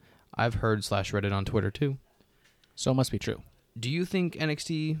 heard/read. I've heard/read it on Twitter too. So it must be true. Do you think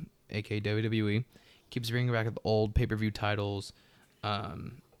NXT, aka WWE, keeps bringing back the old pay-per-view titles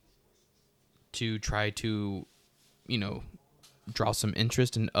to try to, draw some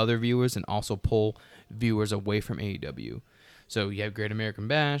interest in other viewers and also pull viewers away from AEW? So you have Great American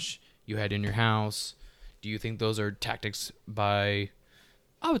Bash, you had In Your House. Do you think those are tactics by,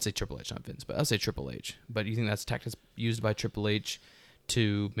 I would say Triple H, not Vince, but I'll say Triple H. But do you think that's tactics used by Triple H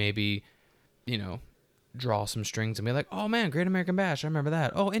to maybe, draw some strings and be like, oh man, Great American Bash, I remember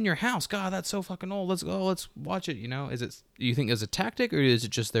that. Oh, In Your House, God, that's so fucking old. Let's go, let's watch it. Is it? Do you think it's a tactic, or is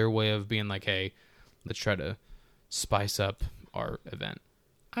it just their way of being like, hey, let's try to spice up our event?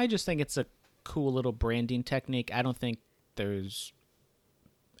 I just think it's a cool little branding technique. I don't think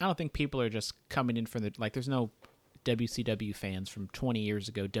people are just coming in from there's no WCW fans from 20 years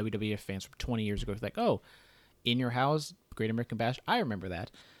ago, WWF fans from 20 years ago. It's like, oh, In Your House, Great American Bash, I remember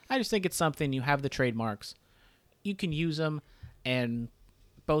that. I just think it's something, you have the trademarks, you can use them, and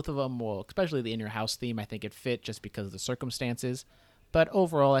both of them will, especially the In Your House theme, I think it fit just because of the circumstances. But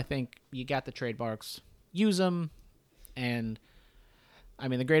overall, I think you got the trademarks, use them, and I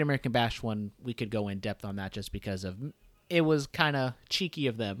mean, the Great American Bash one, we could go in depth on that just because it was kind of cheeky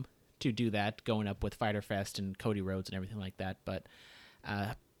of them to do that, going up with Fyter Fest and Cody Rhodes and everything like that. But,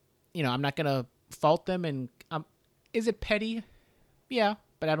 I'm not going to fault them. And is it petty? Yeah,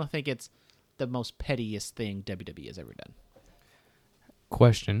 but I don't think it's the most pettiest thing WWE has ever done.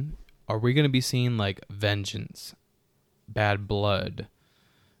 Question. Are we going to be seeing like Vengeance, Bad Blood,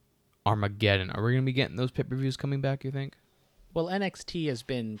 Armageddon? Are we going to be getting those pay-per-views coming back, you think? Well, NXT has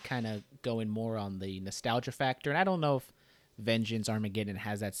been kind of going more on the nostalgia factor, and I don't know if Vengeance, Armageddon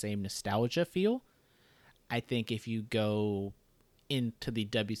has that same nostalgia feel. I think if you go into the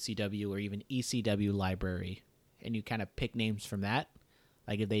WCW or even ECW library and you kind of pick names from that,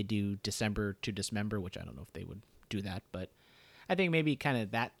 like if they do December to Dismember, which I don't know if they would do that, but I think maybe kind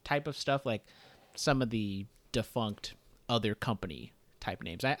of that type of stuff, like some of the defunct other company type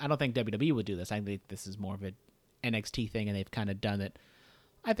names. I don't think WWE would do this. I think this is more of an NXT thing, and they've kind of done it,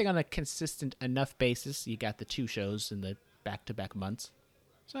 I think, on a consistent enough basis. You got the 2 shows in the back-to-back months.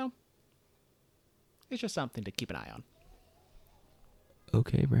 So it's just something to keep an eye on.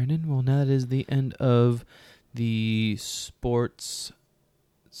 Okay, Brandon. Well, now that is the end of the sports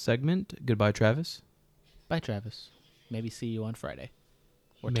segment. Goodbye, Travis. Bye, Travis. Maybe see you on Friday.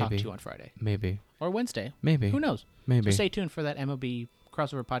 Or talk to you on Friday. Maybe. Or Wednesday. Maybe. Who knows? Maybe. So stay tuned for that MLB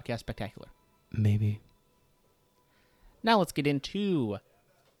Crossover Podcast Spectacular. Maybe. Now let's get into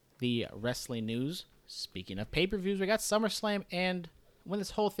the wrestling news. Speaking of pay-per-views, we got SummerSlam, and when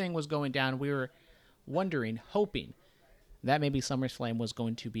this whole thing was going down, we were wondering, hoping that maybe SummerSlam was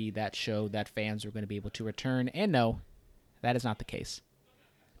going to be that show that fans are going to be able to return, and no, that is not the case.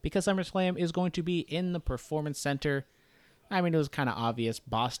 Because SummerSlam is going to be in the Performance Center. I mean, it was kind of obvious.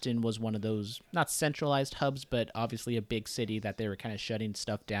 Boston was one of those, not centralized hubs, but obviously a big city that they were kind of shutting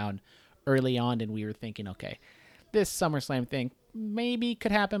stuff down early on, and we were thinking, okay, this SummerSlam thing maybe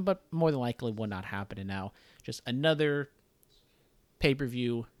could happen, but more than likely will not happen. And now, just another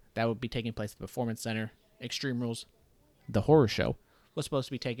pay-per-view that would be taking place at the Performance Center. Extreme Rules, the horror show, was supposed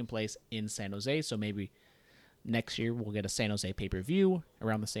to be taking place in San Jose, so maybe next year we'll get a San Jose pay-per-view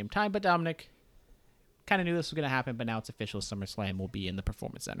around the same time. But Dominic, kind of knew this was going to happen, but now it's official. SummerSlam will be in the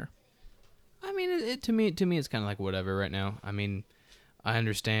Performance Center. I mean, to me, it's kind of like whatever right now. I mean, I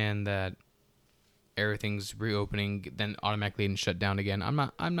understand that everything's reopening, then automatically and shut down again.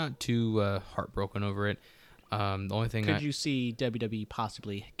 I'm not too heartbroken over it. The only thing could you see WWE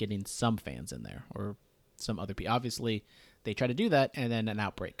possibly getting some fans in there or some other people? Obviously, they tried to do that, and then an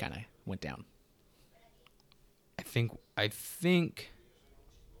outbreak kind of went down. I think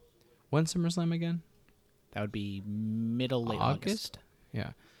when's SummerSlam again? That would be late August.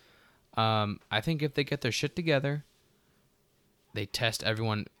 Yeah. I think if they get their shit together, they test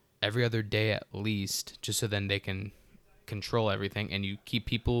everyone every other day at least, just so then they can control everything, and you keep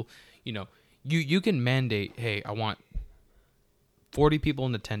people, you can mandate, hey, I want 40 people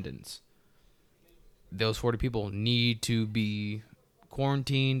in attendance. Those 40 people need to be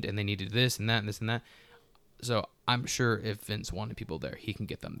quarantined, and they need to do this and that and this and that. So I'm sure if Vince wanted people there, he can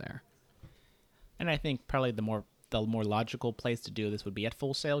get them there. And I think probably the more logical place to do this would be at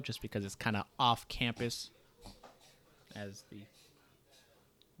Full Sail, just because it's kind of off campus. As the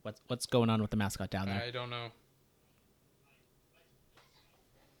what's going on with the mascot down there? I don't know.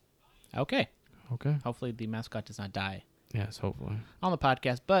 Okay. Hopefully the mascot does not die. Yes, hopefully. On the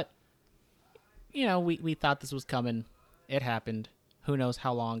podcast, but we thought this was coming. It happened. Who knows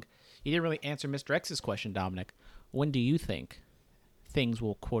how long? You didn't really answer Mr. X's question, Dominic. When do you think things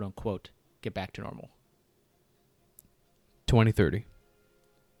will, quote unquote, get back to normal? 2030.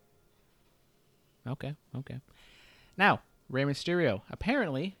 Okay. Now, Rey Mysterio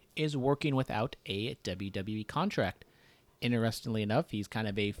apparently is working without a WWE contract. Interestingly enough, he's kind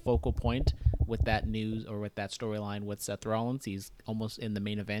of a focal point with that news or with that storyline with Seth Rollins. He's almost in the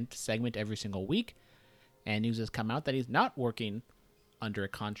main event segment every single week. And news has come out that he's not working under a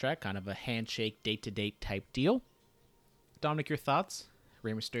contract, kind of a handshake, date-to-date type deal. Dominic, your thoughts?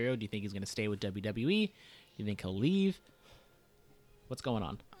 Rey Mysterio, do you think he's going to stay with WWE? Do you think he'll leave? What's going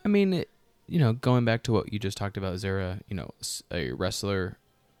on? I mean, going back to what you just talked about, is there a wrestler,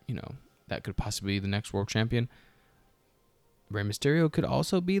 that could possibly be the next world champion? Rey Mysterio could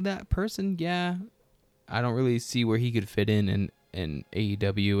also be that person. Yeah, I don't really see where he could fit in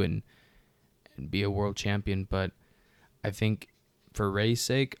AEW and be a world champion, but I think for Rey's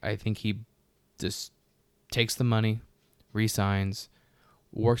sake, I think he just takes the money, re-signs,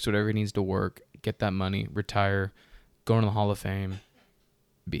 works whatever he needs to work, get that money, retire, go into the Hall of Fame,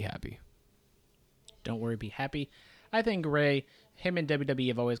 be happy. Don't worry, be happy. I think Rey, him and WWE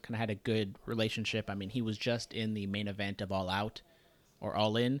have always kind of had a good relationship. I mean, he was just in the main event of All Out or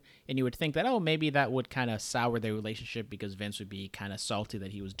All In, and you would think that, maybe that would kind of sour their relationship because Vince would be kind of salty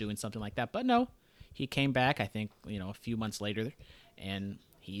that he was doing something like that. But no, he came back, I think, a few months later, and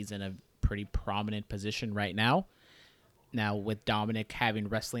he's in a pretty prominent position right now. Now, with Dominic having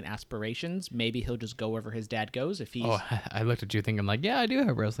wrestling aspirations, maybe he'll just go wherever his dad goes. If he's I looked at you thinking yeah, I do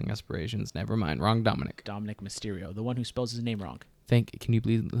have wrestling aspirations. Never mind. Wrong Dominic. Dominic Mysterio, the one who spells his name wrong. Can you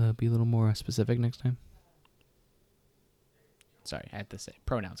please be a little more specific next time? Sorry, I had to say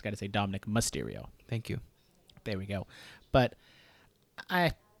pronouns. Got to say Dominic Mysterio. Thank you. There we go. But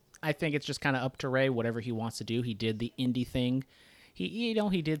I think it's just kind of up to Rey, whatever he wants to do. He did the indie thing. He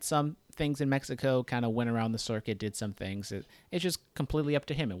did some things in Mexico, kind of went around the circuit, did some things. It's just completely up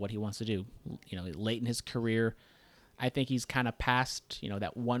to him and what he wants to do. Late in his career, I think he's kind of past,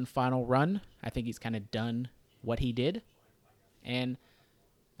 that one final run. I think he's kind of done what he did. And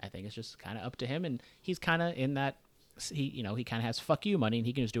I think it's just kind of up to him. And he's kind of in that, he kind of has fuck you money, and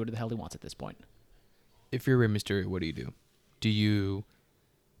he can just do whatever the hell he wants at this point. If you're Rey Mysterio, what do you do? Do you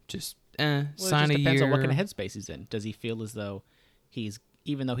just sign a year? It depends on what kind of headspace he's in. Does he feel as though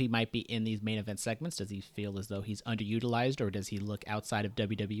even though he might be in these main event segments, does he feel as though he's underutilized, or does he look outside of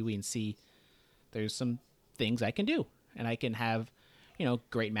WWE and see there's some things I can do, and I can have,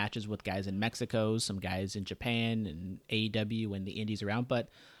 great matches with guys in Mexico, some guys in Japan and AEW and the indies around. But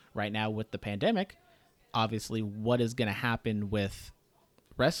right now with the pandemic, obviously what is going to happen with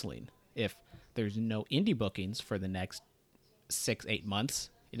wrestling if there's no indie bookings for the next 6-8 months.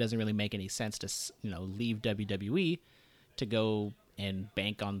 It doesn't really make any sense to leave WWE to go and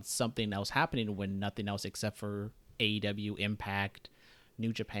bank on something else happening when nothing else except for AEW, Impact,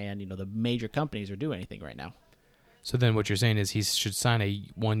 New Japan, the major companies are doing anything right now. So then what you're saying is he should sign a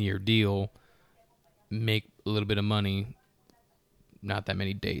 1-year deal, make a little bit of money, not that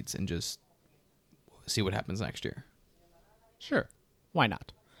many dates, and just see what happens next year. Sure. Why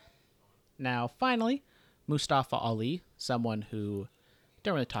not? Now, finally, Mustafa Ali, someone who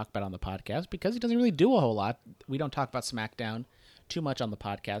don't really talk about on the podcast because he doesn't really do a whole lot. We don't talk about SmackDown too much on the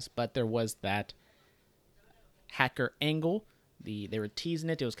podcast, but there was that hacker angle. They were teasing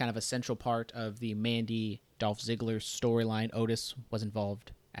it. It was kind of a central part of the Mandy Dolph Ziggler storyline. Otis was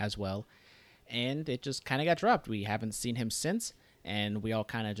involved as well. And it just kind of got dropped. We haven't seen him since, and we all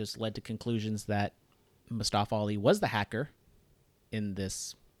kind of just led to conclusions that Mustafa Ali was the hacker in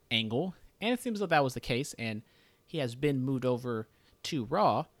this angle. And it seems that that was the case, and he has been moved over to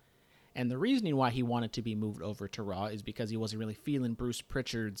Raw. And the reasoning why he wanted to be moved over to Raw is because he wasn't really feeling Bruce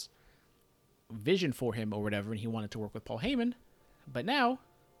Pritchard's vision for him or whatever, and he wanted to work with Paul Heyman. But now,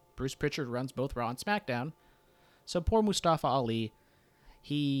 Bruce Pritchard runs both Raw and SmackDown. So poor Mustafa Ali,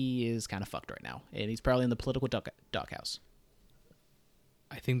 he is kind of fucked right now, and he's probably in the political doghouse.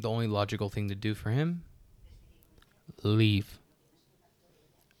 I think the only logical thing to do for him, leave.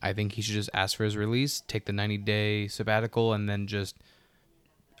 I think he should just ask for his release, take the 90-day sabbatical, and then just...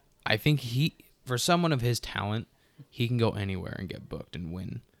 I think for someone of his talent, he can go anywhere and get booked and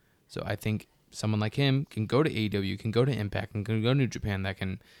win. So I think someone like him can go to AEW, can go to Impact, and can go to New Japan.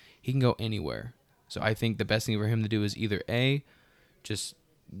 He can go anywhere. So I think the best thing for him to do is either A, just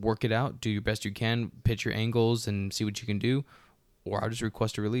work it out, do your best you can, pitch your angles, and see what you can do, or I'll just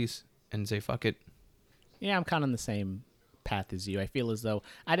request a release and say, fuck it. Yeah, I'm kind of on the same path as you. I feel as though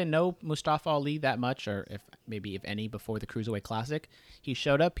I didn't know Mustafa Ali that much, or if any, before the Cruiserweight Classic. He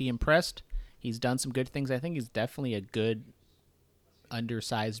showed up, he impressed, he's done some good things. I think he's definitely a good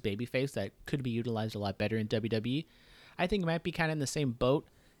undersized babyface that could be utilized a lot better in WWE. I think he might be kind of in the same boat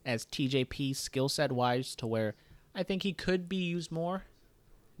as TJP skill set wise, to where I think he could be used more.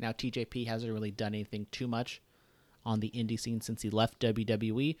 Now TJP hasn't really done anything too much on the indie scene since he left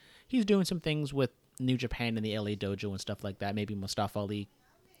WWE. He's doing some things with New Japan and the LA Dojo and stuff like that. Maybe Mustafa Ali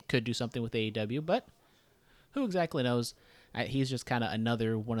could do something with AEW, but who exactly knows? He's just kind of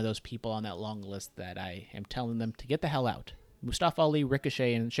another one of those people on that long list that I am telling them to get the hell out. Mustafa Ali,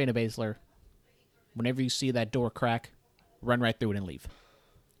 Ricochet, and Shayna Baszler, whenever you see that door crack, run right through it and leave.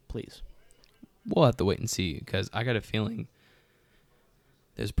 Please. We'll have to wait and see, because I got a feeling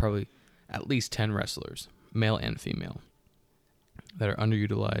there's probably at least 10 wrestlers, male and female, that are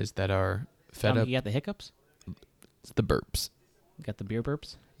underutilized, that are fed up. You got the hiccups? It's the burps. You got the beer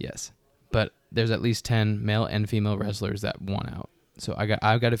burps? Yes. But there's at least 10 male and female wrestlers that want out. So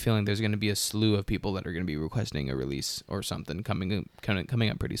I've got a feeling there's going to be a slew of people that are going to be requesting a release or something coming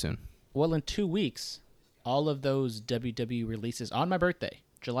up pretty soon. Well, in 2 weeks, all of those WWE releases on my birthday,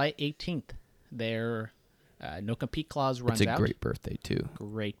 July 18th, their no-compete clause runs out. It's a great birthday, too.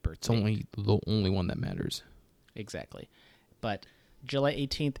 Great birthday. It's only the only one that matters. Exactly. But July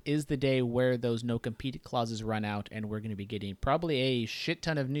 18th is the day where those no-compete clauses run out, and we're going to be getting probably a shit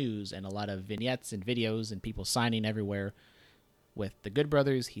ton of news and a lot of vignettes and videos and people signing everywhere with the Good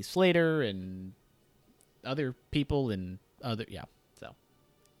Brothers, Heath Slater, and other people and other... Yeah, so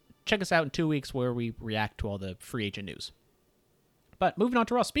check us out in 2 weeks where we react to all the free agent news. But moving on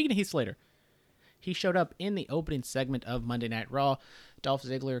to Raw. Speaking of Heath Slater, he showed up in the opening segment of Monday Night Raw. Dolph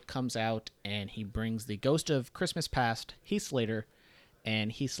Ziggler comes out and he brings the ghost of Christmas past, Heath Slater,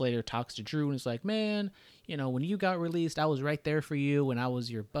 and Heath Slater talks to Drew and is like, man, when you got released, I was right there for you when I was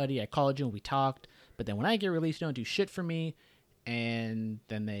your buddy. I called you and we talked, but then when I get released, you don't do shit for me. And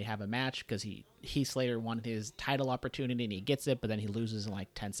then they have a match because Heath Slater wanted his title opportunity and he gets it, but then he loses in like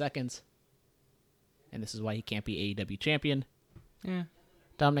 10 seconds. And this is why he can't be AEW champion. Yeah.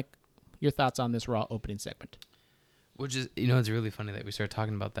 Dominic, your thoughts on this Raw opening segment? Which is, it's really funny that we started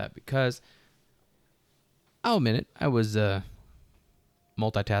talking about that, because I'll admit it, I was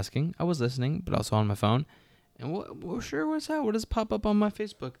multitasking. I was listening, but also on my phone. And what's that? What does pop up on my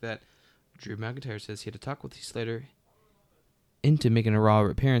Facebook that Drew McIntyre says he had to talk with Heath Slater into making a Raw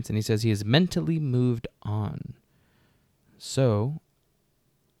appearance, and he says he is mentally moved on. So,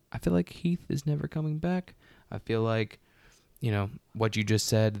 I feel like Heath is never coming back. I feel like, what you just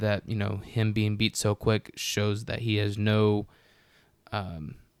said, that, him being beat so quick shows that he has no,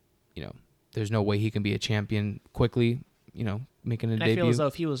 there's no way he can be a champion quickly. making a and debut. I feel as though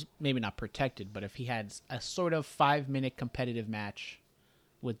if he was maybe not protected, but if he had a sort of 5-minute competitive match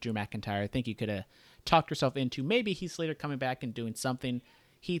with Drew McIntyre, I think you could have talked yourself into maybe Heath Slater coming back and doing something.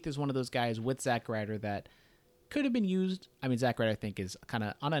 Heath is one of those guys with Zack Ryder that could have been used. I mean, Zack Ryder, I think, is kind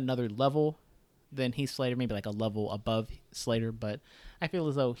of on another level than Heath Slater, maybe like a level above Slater, but I feel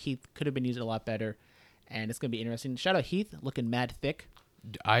as though Heath could have been used a lot better, and it's going to be interesting. Shout out Heath, looking mad thick.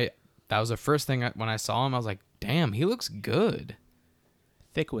 That was the first thing when I saw him, I was like, damn, he looks good.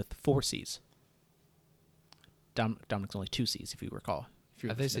 Thick with 4 C's. Dominic's only 2 C's, if you recall. I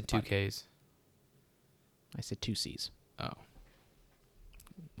think they said 2 Ks. I said 2 C's. Oh.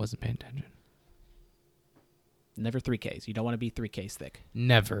 Wasn't paying attention. Never 3 Ks. You don't want to be 3 Ks thick.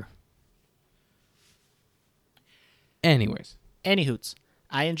 Never. Anyways. Anywhoots.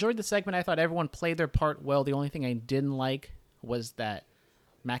 I enjoyed the segment. I thought everyone played their part well. The only thing I didn't like was that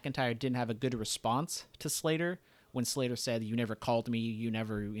McIntyre didn't have a good response to Slater when Slater said, "You never called me, you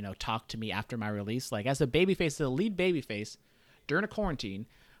never, talked to me after my release." Like, as a babyface, the lead babyface, during a quarantine,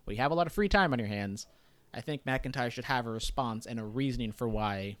 where you have a lot of free time on your hands, I think McIntyre should have a response and a reasoning for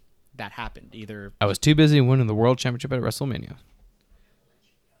why that happened. Either I was too busy winning the World Championship at WrestleMania.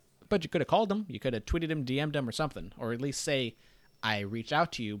 But you could have called him, you could have tweeted him, DM'd him or something, or at least say, "I reached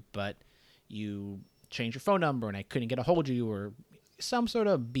out to you, but you changed your phone number and I couldn't get a hold of you," or some sort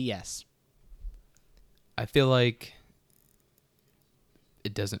of BS. I feel like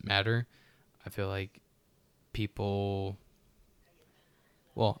it doesn't matter. I feel like people...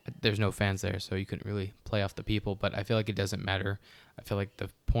 Well, there's no fans there, so you couldn't really play off the people, but I feel like it doesn't matter. I feel like the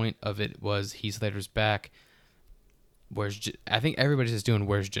point of it was Heath Slater's back. I think everybody's just doing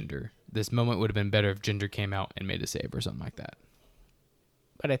where's Jinder. This moment would have been better if Jinder came out and made a save or something like that.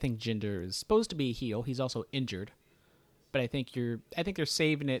 But I think Jinder is supposed to be a heel. He's also injured. But I think they're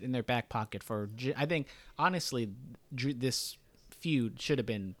saving it in their back pocket for. I think honestly, this feud should have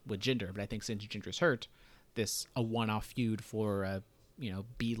been with Jinder. But I think since Jinder's hurt, this a one-off feud for a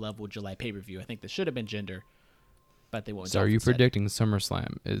B-level July pay-per-view. I think this should have been Jinder. But they won't. So are you predicting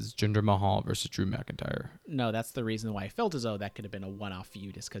SummerSlam is Jinder Mahal versus Drew McIntyre? No, that's the reason why I felt as though that could have been a one-off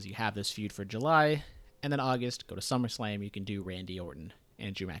feud, is because you have this feud for July, and then August, go to SummerSlam, you can do Randy Orton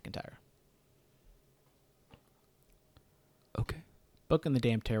and Drew McIntyre. Okay. Booking the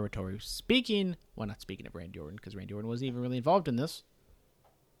damn territory. Not speaking of Randy Orton, because Randy Orton wasn't even really involved in this.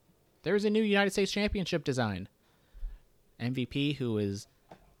 There's a new United States Championship design. MVP, who is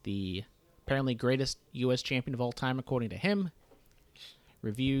the apparently greatest U.S. champion of all time, according to him,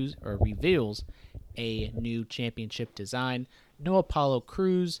 reveals a new championship design. No Apollo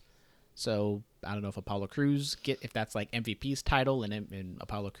Crews, so I don't know if Apollo Crews if that's like MVP's title, and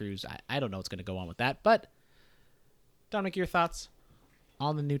Apollo Crews, I don't know what's going to go on with that. But Dominic, your thoughts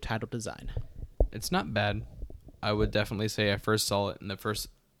on the new title design? It's not bad. I would definitely say I first saw it, and the first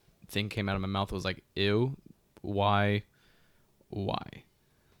thing came out of my mouth was like, "Ew, why?"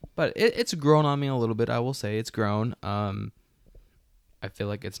 But it's grown on me a little bit. I will say it's grown. I feel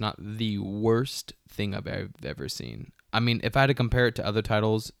like it's not the worst thing I've ever seen. I mean, if I had to compare it to other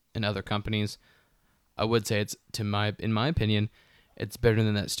titles in other companies, I would say in my opinion, it's better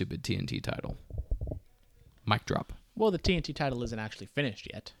than that stupid TNT title. Mic drop. Well, the TNT title isn't actually finished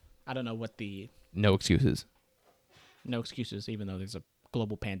yet. I don't know what the... No excuses. No excuses, even though there's a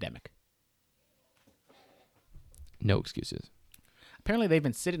global pandemic. No excuses. Apparently, they've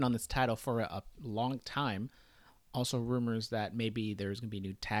been sitting on this title for a long time. Also, rumors that maybe there's going to be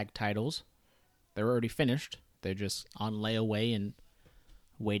new tag titles. They're already finished. They're just on layaway and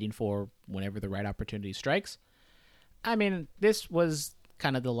waiting for whenever the right opportunity strikes. I mean, this was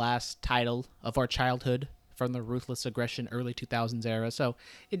kind of the last title of our childhood from the Ruthless Aggression early 2000s era. So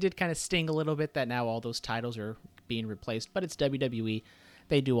it did kind of sting a little bit that now all those titles are being replaced. But it's WWE.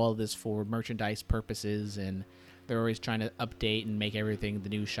 They do all this for merchandise purposes, and they're always trying to update and make everything the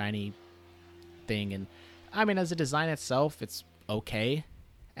new shiny thing. And I mean, as a design itself, it's okay.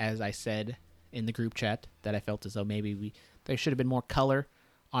 As I said in the group chat, that I felt as though maybe there should have been more color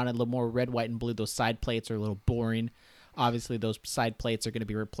on it, a little more red, white, and blue. Those side plates are a little boring. Obviously, those side plates are going to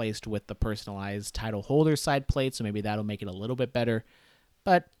be replaced with the personalized title holder side plate, so maybe that'll make it a little bit better.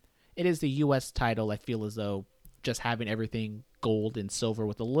 But it is the U.S. title. I feel as though just having everything gold and silver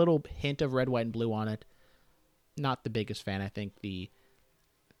with a little hint of red, white, and blue on it, not the biggest fan. I think the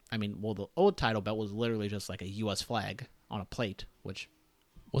old title belt was literally just like a U.S. flag on a plate, which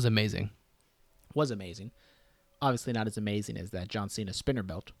was amazing. Obviously not as amazing as that John Cena spinner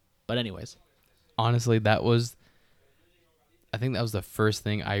belt. But anyways. Honestly, I think that was the first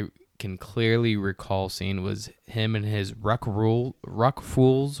thing I can clearly recall seeing was him and his Ruck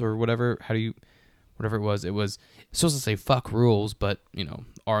Fools or whatever. What whatever it was supposed to say fuck rules, but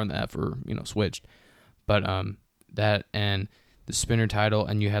R and the F were switched. But that and the spinner title,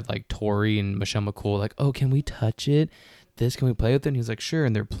 and you had like Tori and Michelle McCool like, oh, can we touch it? Can we play with it? And he's like, sure,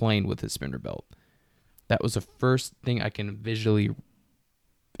 and they're playing with his spinner belt. That was the first thing I can visually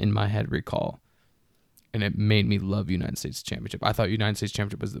in my head recall, and it made me love United States Championship. I thought United States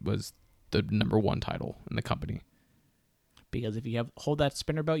Championship was the number one title in the company. Because if you hold that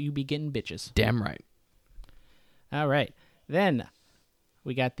spinner belt, you be getting bitches. Damn right. All right. Then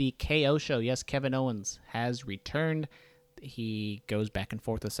we got the KO show. Yes, Kevin Owens has returned. He goes back and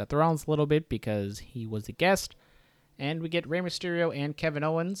forth with Seth Rollins a little bit because he was the guest. And we get Rey Mysterio and Kevin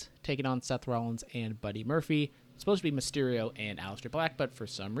Owens taking on Seth Rollins and Buddy Murphy. It's supposed to be Mysterio and Aleister Black, but for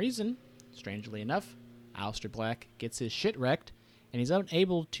some reason, strangely enough, Aleister Black gets his shit wrecked, and he's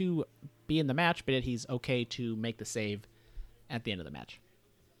unable to be in the match, but he's okay to make the save at the end of the match.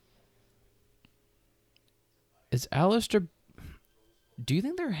 Is Aleister... Do you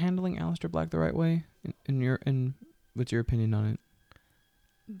think they're handling Aleister Black the right way? What's your opinion on it?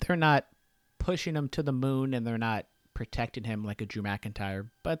 They're not pushing him to the moon, and they're not protecting him like a Drew McIntyre,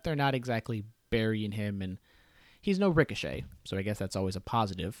 but they're not exactly burying him, and he's no Ricochet, so I guess that's always a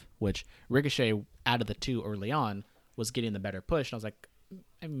positive, which Ricochet, out of the two early on, was getting the better push, and I was like,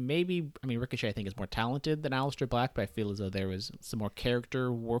 Ricochet I think is more talented than Aleister Black, but I feel as though there was some more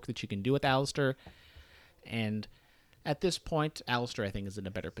character work that you can do with Aleister, and at this point, Aleister I think is in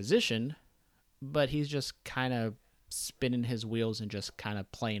a better position, but he's just kind of spinning his wheels and just kind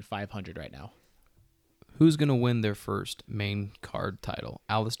of playing 500 right now. Who's going to win their first main card title,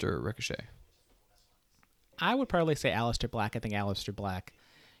 Aleister or Ricochet? I would probably say Aleister Black. I think Aleister Black,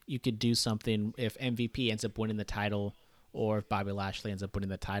 you could do something if MVP ends up winning the title or if Bobby Lashley ends up winning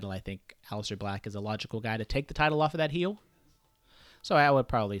the title. I think Aleister Black is a logical guy to take the title off of that heel. So I would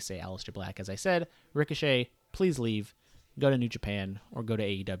probably say Aleister Black. As I said, Ricochet, please leave. Go to New Japan or go to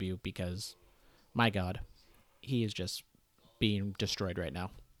AEW because, my God, he is just being destroyed right now.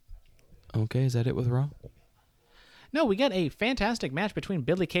 Okay, is that it with Raw? No, we got a fantastic match between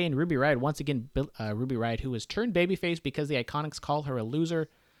Billie Kay and Ruby Riott. Once again, Ruby Riott, who has turned babyface because the Iconics call her a loser,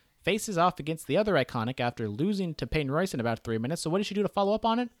 faces off against the other Iconic after losing to Peyton Royce in about 3 minutes. So what did she do to follow up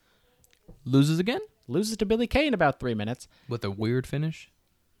on it? Loses again? Loses to Billie Kay in about 3 minutes. With a weird finish?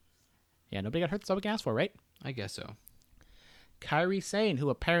 Yeah, nobody got hurt. That's all we can ask for, right? I guess so. Kairi Sane, who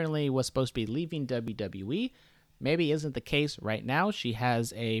apparently was supposed to be leaving WWE, maybe isn't the case right now. She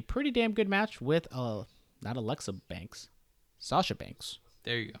has a pretty damn good match with, not Alexa Banks, Sasha Banks.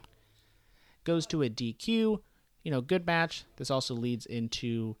 There you go. Goes to a DQ. Good match. This also leads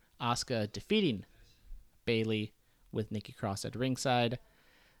into Asuka defeating Bayley with Nikki Cross at ringside.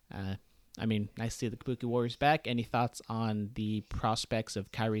 Nice to see the Kabuki Warriors back. Any thoughts on the prospects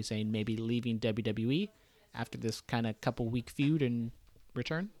of Kairi Sane maybe leaving WWE after this kind of couple-week feud and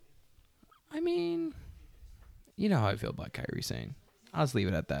return? You know how I feel about Kairi Sane. I'll just leave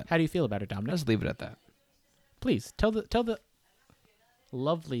it at that. How do you feel about her, Dominic? I'll just leave it at that. Please, tell the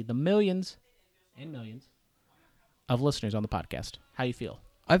millions and millions of listeners on the podcast how you feel.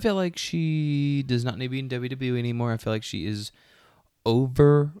 I feel like she does not need to be in WWE anymore. I feel like she is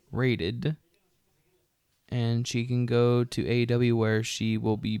overrated. And she can go to AEW where she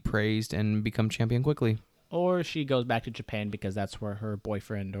will be praised and become champion quickly. Or she goes back to Japan because that's where her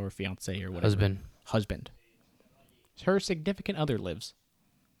boyfriend or fiance or whatever. Husband. Her significant other lives.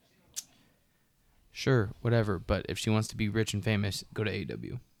 Sure, whatever. But if she wants to be rich and famous, go to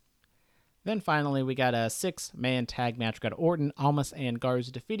AEW. Then finally, we got a 6-man tag match. We got Orton, Almas, and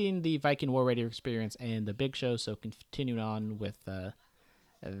Garza defeating the Viking War Radio Experience and the Big Show. So continuing on with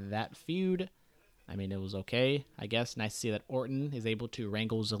that feud. It was okay, I guess. Nice to see that Orton is able to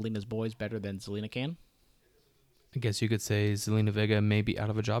wrangle Zelina's boys better than Zelina can. I guess you could say Zelina Vega may be out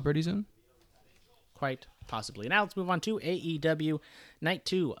of a job pretty soon. Quite possibly. Now let's move on to AEW Night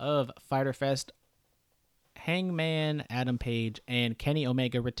 2 of Fyter Fest. Hangman, Adam Page, and Kenny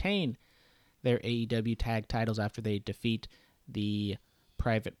Omega retain their AEW tag titles after they defeat the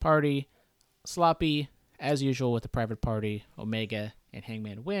Private Party. Sloppy, as usual with the Private Party. Omega and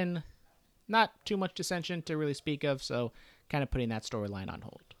Hangman win. Not too much dissension to really speak of, so kind of putting that storyline on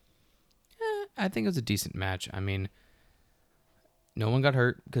hold. I think it was a decent match. No one got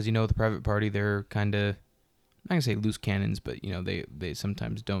hurt because, the Private Party, they're kind of, I'm not going to say loose cannons, but, they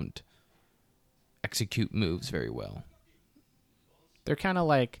sometimes don't execute moves very well. They're kind of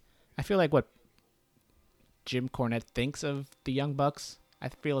like, I feel like what Jim Cornette thinks of the Young Bucks, I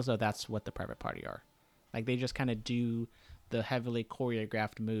feel as though that's what the Private Party are. Like, they just kind of do the heavily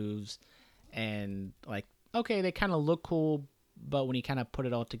choreographed moves and, okay, they kind of look cool, but when you kind of put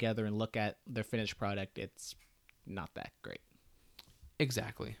it all together and look at their finished product, it's not that great.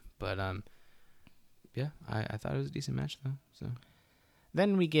 Exactly. But yeah, I thought it was a decent match though. So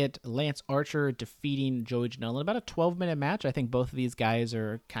then we get Lance Archer defeating Joey Janela in about a 12-minute match. I think both of these guys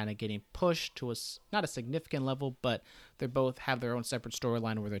are kind of getting pushed to not a significant level, but they both have their own separate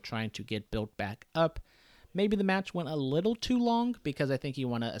storyline where they're trying to get built back up. Maybe the match went a little too long because I think you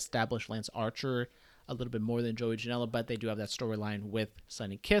want to establish Lance Archer a little bit more than Joey Janela, but they do have that storyline with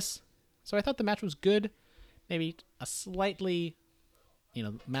Sonny Kiss. So I thought the match was good. Maybe a slightly,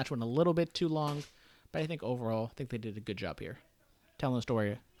 match went a little bit too long, but I think overall, I think they did a good job here, telling the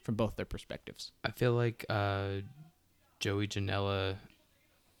story from both their perspectives. I feel like Joey Janela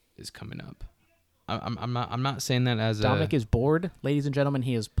is coming up. I'm not saying that as Dominic is bored, ladies and gentlemen.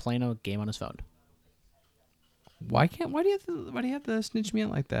 He is playing a game on his phone. Why do you have to snitch me out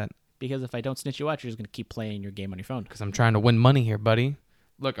like that? Because if I don't snitch you out, you're just gonna keep playing your game on your phone. Because I'm trying to win money here, buddy.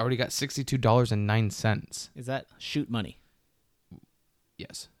 Look, I already got $62.09. Is that shoot money?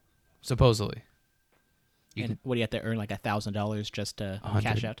 Yes, supposedly. What do you have to earn, like $1,000 just to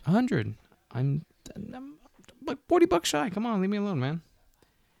cash out? 100. I'm like $40 shy. Come on, leave me alone, man.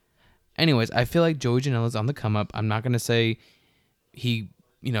 Anyways, I feel like Joey Janela's on the come up. I'm not gonna say he,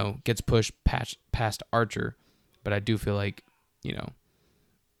 gets pushed past Archer, but I do feel like,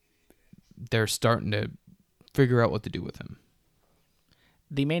 they're starting to figure out what to do with him.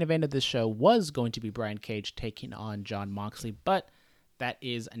 The main event of this show was going to be Brian Cage taking on Jon Moxley, but that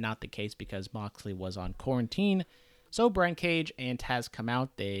is not the case because Moxley was on quarantine. So Brian Cage and Taz come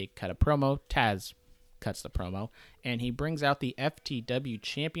out. They cut a promo. Taz cuts the promo, and he brings out the FTW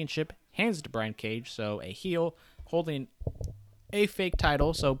Championship, hands it to Brian Cage. So a heel holding a fake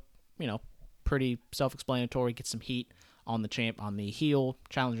title. So, pretty self-explanatory. Gets some heat on the heel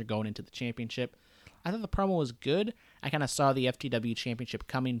challenger going into the championship. I thought the promo was good. I kind of saw the FTW Championship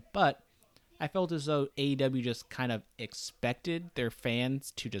coming, but I felt as though AEW just kind of expected their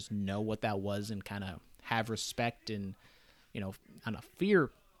fans to just know what that was and kind of have respect and, not fear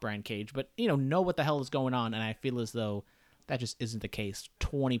Brian Cage, but, know what the hell is going on. And I feel as though that just isn't the case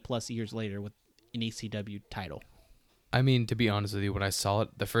 20 plus years later with an ECW title. I mean, to be honest with you, when I saw it,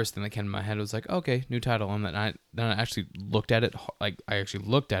 the first thing that came in my head was like, okay, new title. And then I actually looked at it.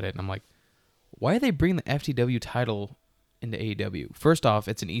 And I'm like, why are they bringing the FTW title into AEW? First off,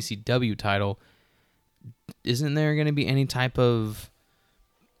 it's an ECW title. Isn't there going to be any type of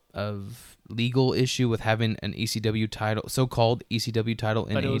legal issue with having an ECW title, so-called ECW title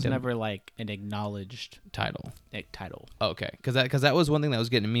in AEW? But it was never like an acknowledged title. Okay, because that was one thing that was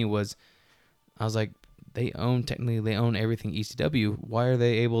getting to me was, I was like, they own everything ECW. Why are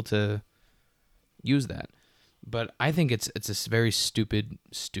they able to use that? But I think it's a very stupid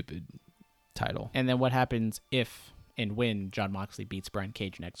title. And then what happens if and when Jon Moxley beats Brian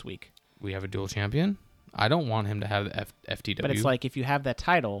Cage next week? We have a dual champion. I don't want him to have the FTW. But it's like if you have that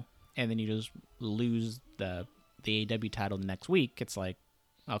title and then you just lose the AEW title the next week, it's like,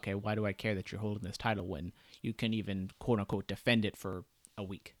 okay, why do I care that you're holding this title when you can even quote unquote defend it for a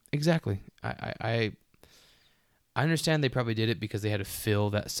week? Exactly. I understand they probably did it because they had to fill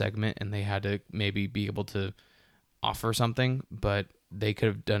that segment and they had to maybe be able to offer something, but they could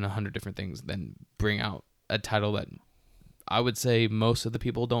have done 100 different things than bring out a title that I would say most of the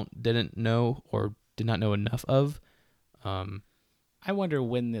people didn't know or did not know enough of. I wonder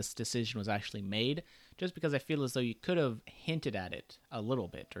when this decision was actually made, just because I feel as though you could have hinted at it a little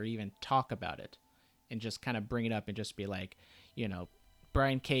bit or even talk about it and just kind of bring it up and just be like,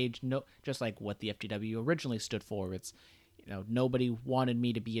 Brian Cage, just like what the FTW originally stood for. It's, nobody wanted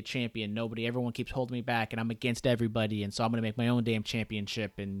me to be a champion. Everyone keeps holding me back, and I'm against everybody, and so I'm going to make my own damn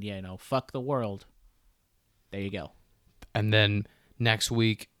championship, and, fuck the world. There you go. And then next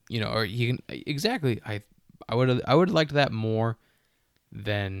week, or he can, exactly, I would have liked that more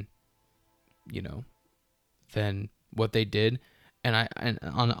than, than what they did. And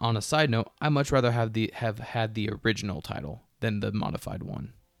on a side note, I much rather have had the original title than the modified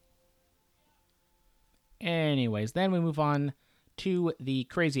one. Anyways, then we move on to the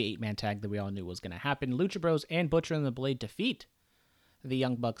crazy 8-man tag that we all knew was going to happen. Lucha Bros and Butcher and the Blade defeat the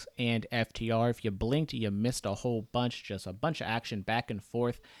Young Bucks and FTR. If you blinked, you missed a whole bunch. Just a bunch of action back and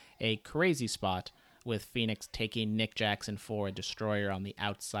forth. A crazy spot with Phoenix taking Nick Jackson for a destroyer on the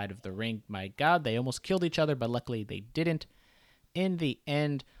outside of the ring. My God, they almost killed each other, but luckily they didn't. In the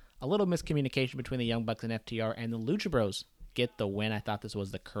end, a little miscommunication between the Young Bucks and FTR, and the Lucha Bros get the win. I thought this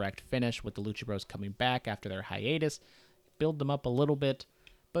was the correct finish with the Lucha Bros coming back after their hiatus. Build them up a little bit.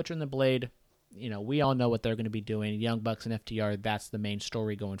 Butcher and the Blade, we all know what they're going to be doing. Young Bucks and FTR, that's the main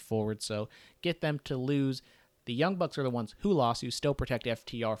story going forward. So get them to lose. The Young Bucks are the ones who lost, who still protect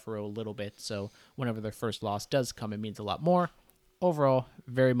FTR for a little bit, so whenever their first loss does come, it means a lot more. Overall,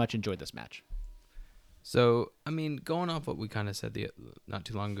 very much enjoyed this match. So, I mean, going off what we kind of said not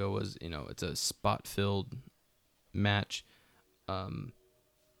too long ago was, it's a spot-filled match.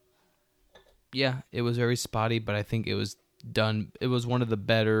 Yeah, it was very spotty, but I think it was done. It was one of the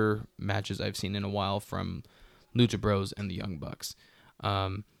better matches I've seen in a while from Lucha Bros and the Young Bucks.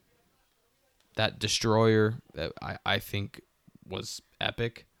 That Destroyer, I think, was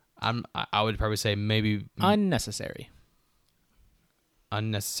epic. I would probably say maybe unnecessarily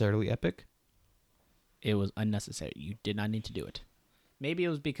epic. It was unnecessary. You did not need to do it. Maybe it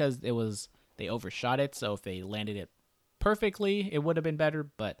was because they overshot it. So if they landed it perfectly, it would have been better.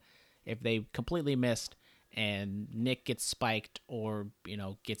 But if they completely missed and Nick gets spiked or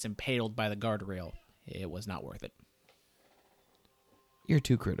gets impaled by the guardrail, it was not worth it. You're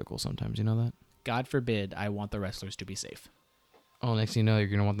too critical sometimes, you know that? God forbid I want the wrestlers to be safe. Oh, next thing you know, you're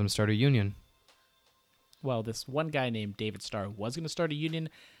going to want them to start a union. Well, this one guy named David Starr was going to start a union,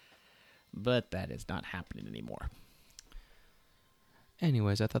 but that is not happening anymore.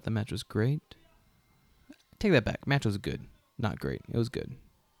 Anyways, I thought the match was great. Take that back. Match was good. Not great. It was good.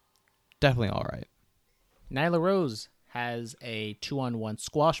 Definitely all right. Nyla Rose has a 2-on-1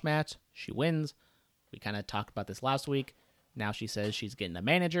 squash match. She wins. We kind of talked about this last week. Now she says she's getting a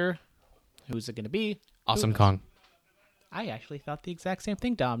manager. Who's it going to be? Awesome Kong. I actually thought the exact same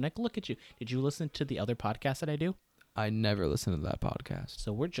thing, Dominic. Look at you. Did you listen to the other podcast that I do? I never listened to that podcast.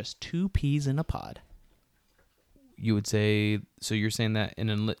 So we're just two peas in a pod. You would say, so you're saying that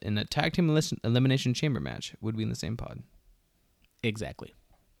in a tag team elimination chamber match would be in the same pod? Exactly.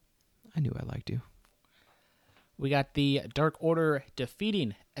 I knew I liked you. We got the Dark Order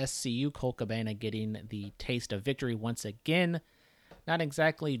defeating SCU. Colt Cabana getting the taste of victory once again. Not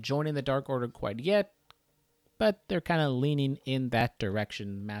exactly joining the Dark Order quite yet, but they're kind of leaning in that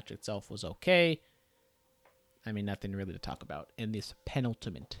direction. Match itself was okay. I mean, nothing really to talk about in this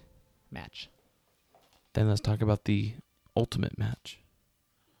penultimate match. Then let's talk about the ultimate match.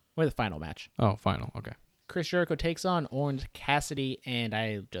 Or the final match. Oh, final. Okay. Chris Jericho takes on Orange Cassidy, and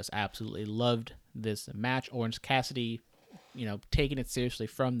I just absolutely loved this match. Orange Cassidy, taking it seriously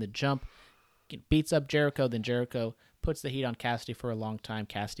from the jump, beats up Jericho, then Jericho puts the heat on Cassidy for a long time.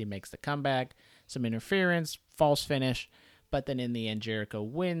 Cassidy makes the comeback, some interference, false finish, but then in the end, Jericho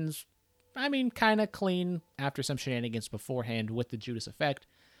wins. I mean, kind of clean after some shenanigans beforehand with the Judas effect.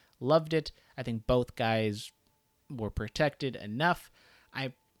 Loved it. I think both guys were protected enough.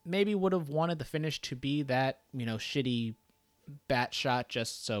 I maybe would have wanted the finish to be that, shitty bat shot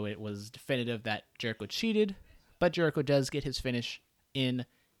just so it was definitive that Jericho cheated. But Jericho does get his finish in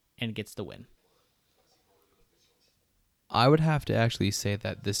and gets the win. I would have to actually say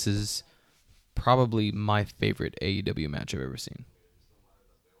that this is probably my favorite AEW match I've ever seen.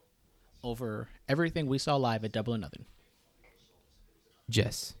 Over everything we saw live at Double or Nothing.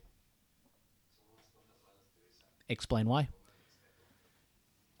 Yes. Explain why.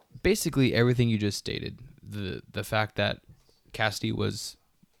 Basically everything you just stated. The fact that Cassidy was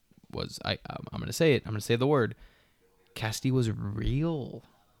I'm going to say it. I'm going to say the word. Cassidy was real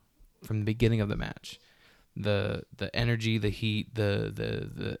from the beginning of the match. The energy, the heat,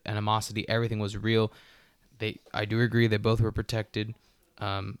 the animosity, everything was real. I do agree they both were protected.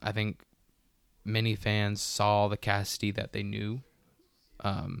 I think many fans saw the Cassidy that they knew.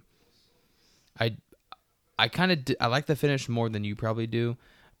 I like the finish more than you probably do,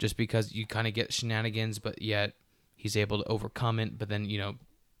 just because you kind of get shenanigans, but yet he's able to overcome it. But then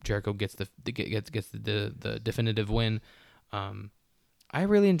Jericho gets the definitive win. I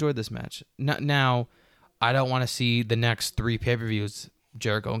really enjoyed this match. Now, I don't want to see the next 3 pay-per-views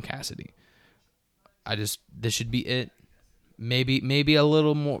Jericho and Cassidy. This should be it. Maybe a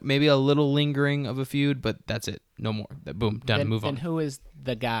little more, maybe a little lingering of a feud, but that's it. No more. Boom, done. Move on. And who is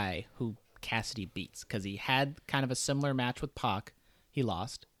the guy who Cassidy beats? Because he had kind of a similar match with Pac. He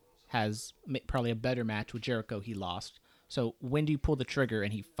lost. Has probably a better match with Jericho. He lost. So when do you pull the trigger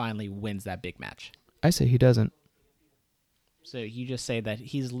and he finally wins that big match? I say he doesn't. So you just say that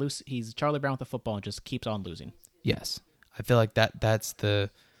he's loose. He's Charlie Brown with the football and just keeps on losing. Yes, I feel like that's the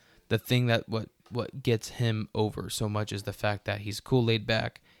thing that what gets him over so much is the fact that he's cool, laid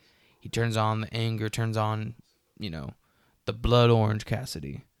back. He turns on the anger, turns on, the blood orange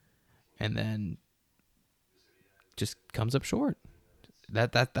Cassidy, and then just comes up short.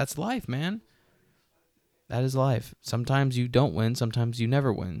 That's life, man. That is life. Sometimes you don't win, sometimes you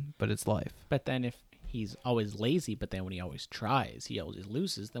never win, but it's life. But then if he's always lazy, but then when he always tries, he always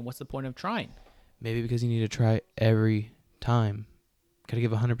loses, then what's the point of trying? Maybe because you need to try every time. Gotta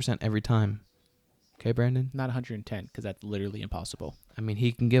give 100% every time. Okay, Brandon? Not 110, because that's literally impossible. I mean,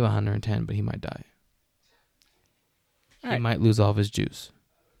 he can give 110, but he might die. All He right. might lose all of his juice.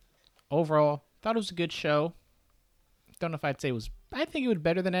 Overall, thought it was a good show. Don't know if I'd say it was... I think it was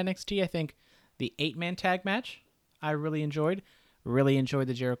better than NXT. I think the 8-man tag match I really enjoyed. Really enjoyed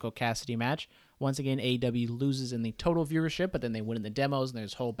the Jericho-Cassidy match. Once again, AEW loses in the total viewership, but then they win in the demos, and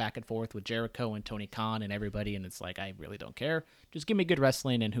there's whole back and forth with Jericho and Tony Khan and everybody, and it's like, I really don't care. Just give me good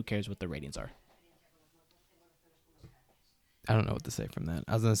wrestling, and who cares what the ratings are. I don't know what to say from that.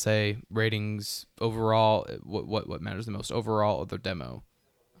 I was going to say ratings overall, what matters the most, overall or the demo?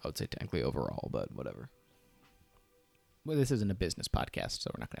 I would say technically overall, but whatever. Well, this isn't a business podcast,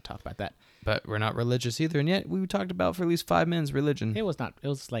 so we're not going to talk about that. But we're not religious either, and yet we talked about for at least 5 minutes religion. It was not. It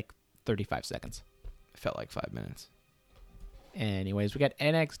was like 35 seconds. It felt like 5 minutes. Anyways, we got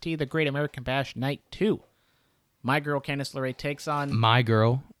NXT, The Great American Bash, Night 2. My girl, Candice LeRae, takes on... My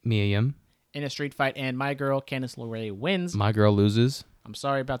girl, Mia Yim. In a street fight, and my girl, Candice LeRae, wins. My girl loses. I'm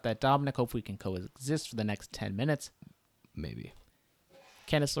sorry about that, Dominic. Hope we can coexist for the next 10 minutes. Maybe.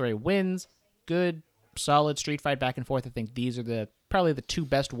 Candice LeRae wins. Good, solid street fight back and forth. I think these are probably the 2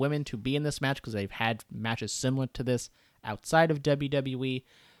 best women to be in this match because they've had matches similar to this outside of WWE.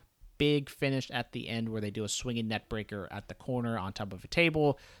 Big finish at the end where they do a swinging net breaker at the corner on top of a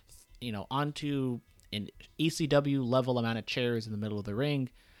table, onto an ECW level amount of chairs in the middle of the ring.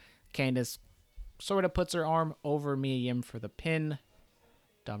 Candice sort of puts her arm over Mia Yim for the pin.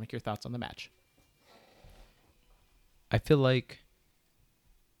 Dominic, your thoughts on the match? I feel like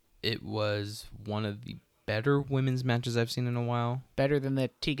it was one of the better women's matches I've seen in a while. Better than the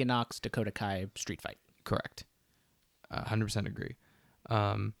Tegan Nox, Dakota Kai street fight. Correct. 100% agree.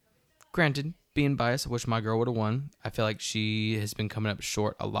 Granted, being biased, I wish my girl would have won. I feel like she has been coming up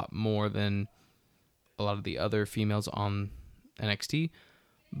short a lot more than a lot of the other females on NXT.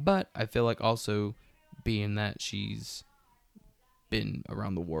 But I feel like also being that she's been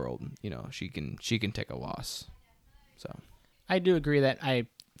around the world, she can take a loss. So I do agree that I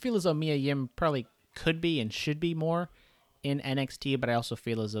feel as though Mia Yim probably could be and should be more in NXT, but I also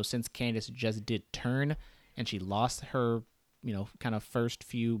feel as though since Candice just did turn and she lost her, kind of first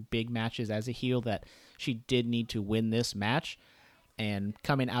few big matches as a heel, that she did need to win this match. And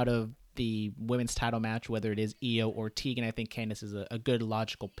coming out of the women's title match, whether it is Io or Tegan, I think Candice is a good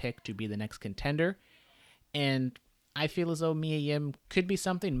logical pick to be the next contender. And I feel as though Mia Yim could be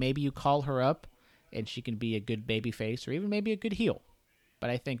something. Maybe you call her up and she can be a good babyface or even maybe a good heel.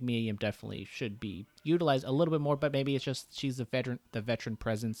 But I think Mia Yim definitely should be utilized a little bit more, but maybe it's just she's the veteran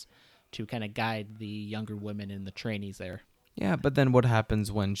presence to kind of guide the younger women and the trainees there. Yeah, but then what happens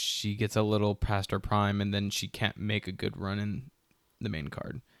when she gets a little past her prime and then she can't make a good run in the main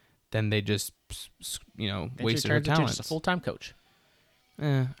card? Then they just, wasted her talents. She's a full-time coach.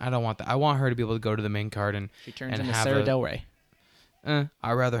 I don't want that. I want her to be able to go to the main card and she turns into Sarah Del Rey.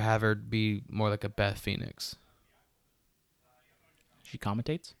 I'd rather have her be more like a Beth Phoenix. She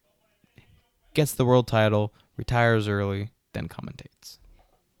commentates? Gets the world title, retires early, then commentates.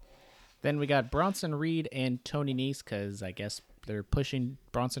 Then we got Bronson Reed and Tony Nese, because I guess they're pushing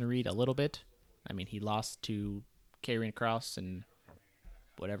Bronson Reed a little bit. I mean, he lost to Karrion Kross and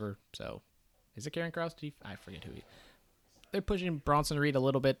whatever. So, is it Karrion Kross? I forget who he. They're pushing Bronson Reed a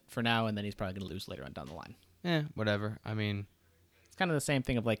little bit for now, and then he's probably going to lose later on down the line. Whatever. I mean, it's kind of the same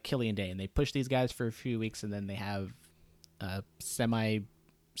thing of like Killian Dane. They push these guys for a few weeks, and then they have a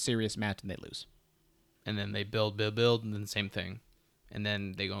semi-serious match, and they lose. And then they build, and then same thing. And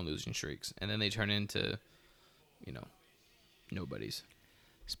then they go on losing streaks. And then they turn into, nobodies.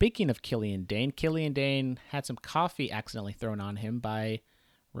 Speaking of Killian Dane had some coffee accidentally thrown on him by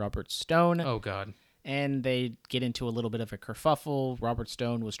Robert Stone. Oh, God. And they get into a little bit of a kerfuffle. Robert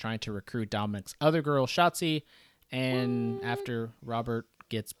Stone was trying to recruit Dominic's other girl, Shotzi. And after Robert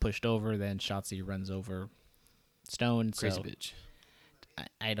gets pushed over, then Shotzi runs over Stone. Crazy bitch.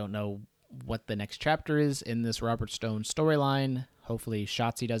 I don't know what the next chapter is in this Robert Stone storyline. Hopefully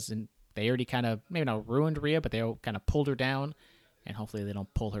Shotzi doesn't... They already kind of, maybe not ruined Rhea, but they kind of pulled her down. And hopefully they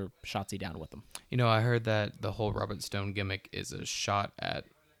don't pull her Shotzi down with them. I heard that the whole Robert Stone gimmick is a shot at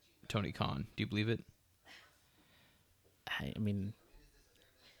Tony Khan. Do you believe it? I mean,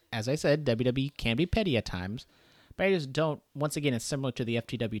 as I said, WWE can be petty at times. But I just don't... Once again, it's similar to the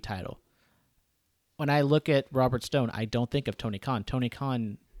FTW title. When I look at Robert Stone, I don't think of Tony Khan. Tony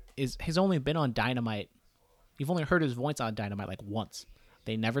Khan has only been on Dynamite. You've only heard his voice on Dynamite like once.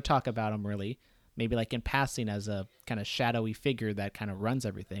 They never talk about him really. Maybe like in passing as a kind of shadowy figure that kind of runs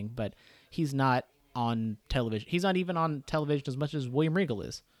everything. But he's not on television. He's not even on television as much as William Regal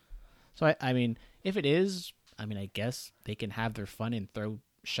is. So, I mean, if it is, I guess they can have their fun and throw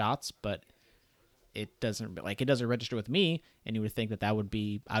shots. But it doesn't register with me, and you would think that I would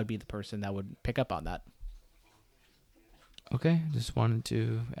be the person that would pick up on that. Okay, just wanted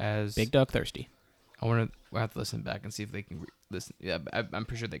to as Big Dog Thirsty. We'll have to listen back and see if they can listen. Yeah, I'm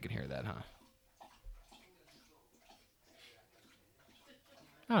pretty sure they can hear that, huh?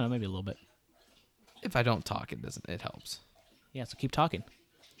 I don't know, maybe a little bit. If I don't talk, it helps. Yeah, so keep talking.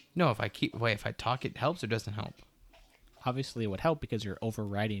 No, if I talk, it helps or doesn't help? Obviously, it would help because you're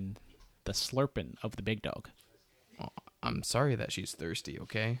overriding the slurping of the big dog. Well, I'm sorry that she's thirsty,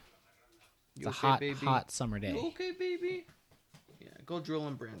 okay? It's a hot, hot summer day. You okay, baby? Yeah, go drill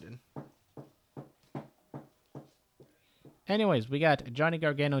on Brandon. Anyways, we got Johnny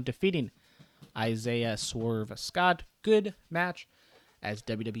Gargano defeating Isaiah Swerve Scott. Good match as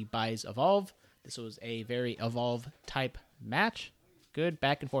WWE buys Evolve. This was a very Evolve type match. Good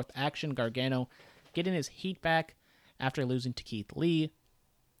back and forth action. Gargano getting his heat back after losing to Keith Lee.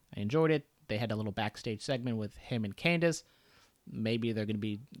 I enjoyed it. They had a little backstage segment with him and Candice. Maybe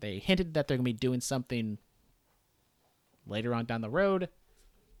they hinted that they're going to be doing something later on down the road.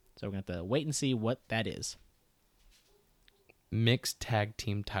 So we're going to have to wait and see what that is. Mixed tag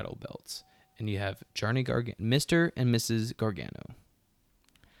team title belts. And you have Johnny Gargano, Mr. and Mrs. Gargano.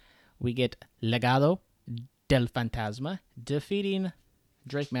 We get Legado del Fantasma defeating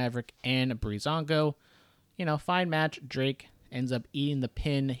Drake Maverick and Breezango. Fine match. Drake ends up eating the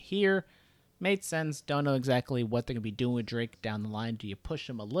pin here. Made sense. Don't know exactly what they're going to be doing with Drake down the line. Do you push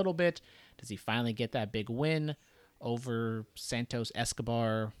him a little bit? Does he finally get that big win over Santos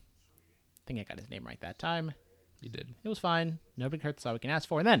Escobar? I think I got his name right that time. You did. It was fine. Nobody hurt. That's all we can ask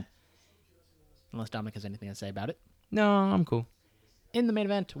for. And then, unless Dominic has anything to say about it. No, I'm cool. In the main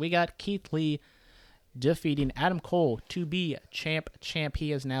event, we got Keith Lee defeating Adam Cole to be champ.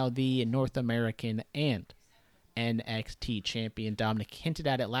 He is now the North American and NXT champion. Dominic hinted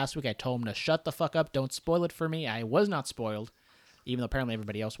at it last week. I told him to shut the fuck up. Don't spoil it for me. I was not spoiled, even though apparently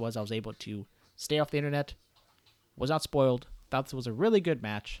everybody else was. I was able to stay off the internet. Was not spoiled. Thought this was a really good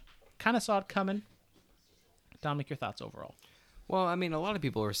match. Kind of saw it coming. Dominic, your thoughts overall? Well, I mean, a lot of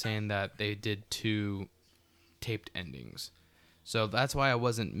people are saying that they did 2 taped endings. So that's why I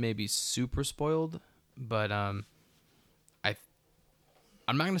wasn't maybe super spoiled. But I'm not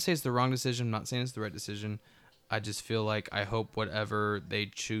going to say it's the wrong decision. I'm not saying it's the right decision. I just feel like I hope whatever they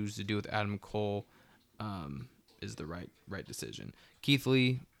choose to do with Adam Cole is the right decision. Keith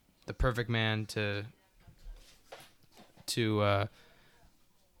Lee, the perfect man to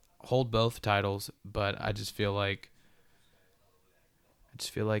hold both titles, but I just feel like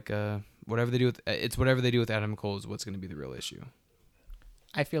whatever they do with Adam Cole is what's going to be the real issue.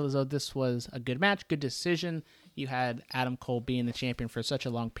 I feel as though this was a good match, good decision. You had Adam Cole being the champion for such a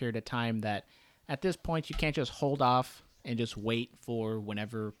long period of time that at this point you can't just hold off and just wait for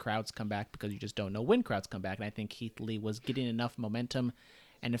whenever crowds come back because you just don't know when crowds come back. And I think Keith Lee was getting enough momentum.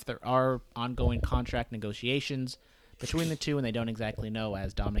 And if there are ongoing contract negotiations between the two and they don't exactly know,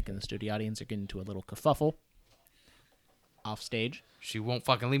 as Dominic and the studio audience are getting into a little kerfuffle off stage. She won't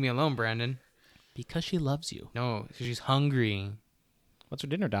fucking leave me alone, Brandon. Because she loves you. No, because she's hungry. What's for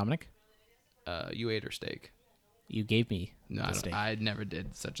dinner, Dominic? You ate her steak. You gave me the steak. I never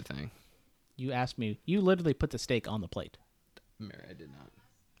did such a thing. You asked me. You literally put the steak on the plate. Mary, I did not.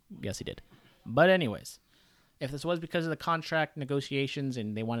 Yes, he did. But anyways, if this was because of the contract negotiations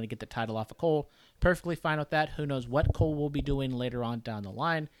and they wanted to get the title off of Cole, perfectly fine with that. Who knows what Cole will be doing later on down the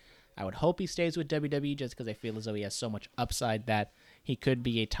line. I would hope he stays with WWE just because I feel as though he has so much upside that he could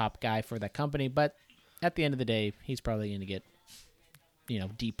be a top guy for that company. But at the end of the day, he's probably going to get,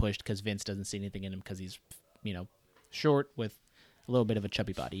 de-pushed because Vince doesn't see anything in him because he's, short with a little bit of a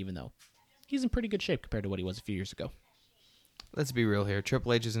chubby body, even though he's in pretty good shape compared to what he was a few years ago. Let's be real here.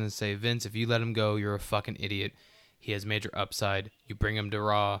 Triple H is going to say, Vince, if you let him go, you're a fucking idiot. He has major upside. You bring him to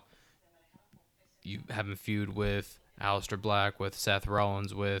Raw. You have him feud with Aleister Black, with Seth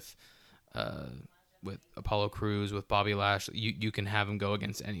Rollins, with Apollo Crews, with Bobby Lashley. You can have him go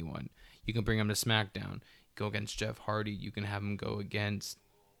against anyone. You can bring him to SmackDown. Go against Jeff Hardy. You can have him go against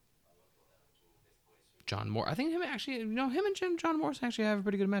John Moore. I think him and John Morrison actually have a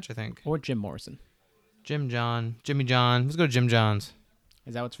pretty good match, I think. Or Jim Morrison. Jimmy John. Let's go to Jim John's.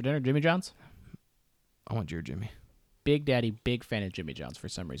 Is that what's for dinner, Jimmy John's? I want your Jimmy. Big Daddy, big fan of Jimmy John's for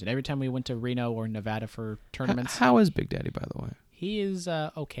some reason. Every time we went to Reno or Nevada for tournaments. How is Big Daddy, by the way? He is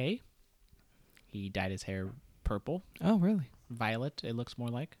okay. He dyed his hair purple. Oh, really? Violet, it looks more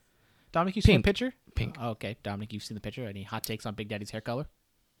like. Dominic, you seen the picture? Pink. Oh, okay, Dominic, you've seen the picture. Any hot takes on Big Daddy's hair color?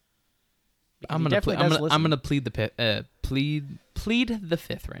 Because I'm gonna plead the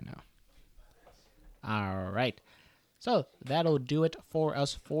fifth right now. All right. So that'll do it for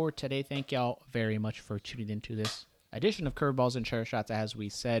us for today. Thank y'all very much for tuning into this edition of Curveballs and Chair Shots. As we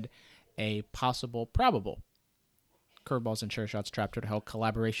said, a possible, probable Curveballs and Chair Shots Trapped to Hell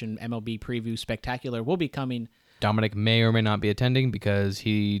collaboration MLB preview spectacular will be coming. Dominic may or may not be attending because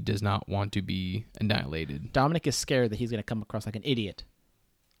he does not want to be annihilated. Dominic is scared that he's going to come across like an idiot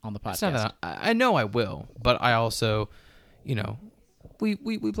on the podcast. I know I will, but I also, we play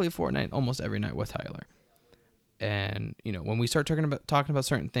Fortnite almost every night with Tyler. And, when we start talking about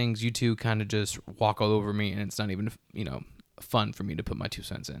certain things, you two kind of just walk all over me, and it's not even, fun for me to put my 2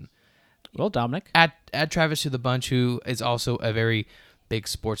 cents in. Well, Dominic. Add Travis to the bunch, who is also a very big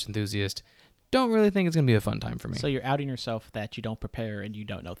sports enthusiast. Don't really think it's going to be a fun time for me. So you're outing yourself that you don't prepare and you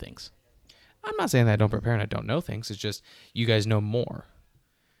don't know things. I'm not saying that I don't prepare and I don't know things. It's just you guys know more.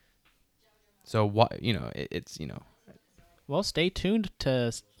 So, what it's. Well, stay tuned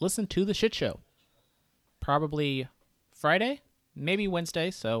to listen to the shit show. Probably Friday, maybe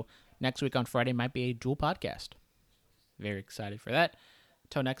Wednesday. So next week on Friday might be a dual podcast. Very excited for that.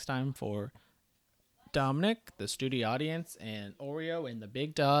 Till next time, for Dominic, the studio audience, and Oreo, and the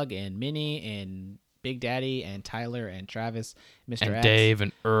Big Dog, and Minnie, and Big Daddy, and Tyler, and Travis, Mr. And X, Dave,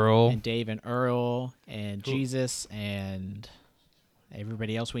 and Earl. And Jesus, and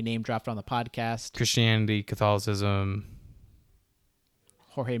everybody else we name dropped on the podcast. Christianity, Catholicism.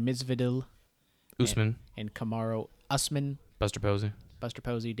 Jorge Masvidal. Usman. And Kamaru Usman. Buster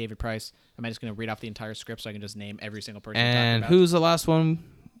Posey, David Price. Am I just going to read off the entire script so I can just name every single person? And who's the last one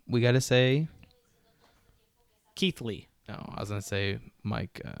we got to say? Keith Lee. No, I was going to say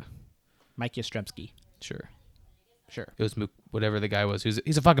Mike. Mike Yastrzemski. Sure. It was whatever the guy was.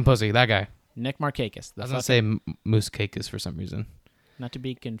 He's a fucking pussy, that guy. Nick Markakis. I was going to say Moose Cakes for some reason. Not to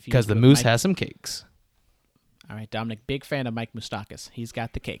be confused. Because the moose has some cakes. All right, Dominic, big fan of Mike Moustakis. He's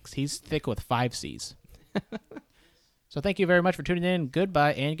got the cakes. He's thick with 5 C's. So thank you very much for tuning in.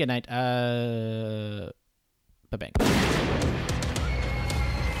 Goodbye and good night. Bye-bye.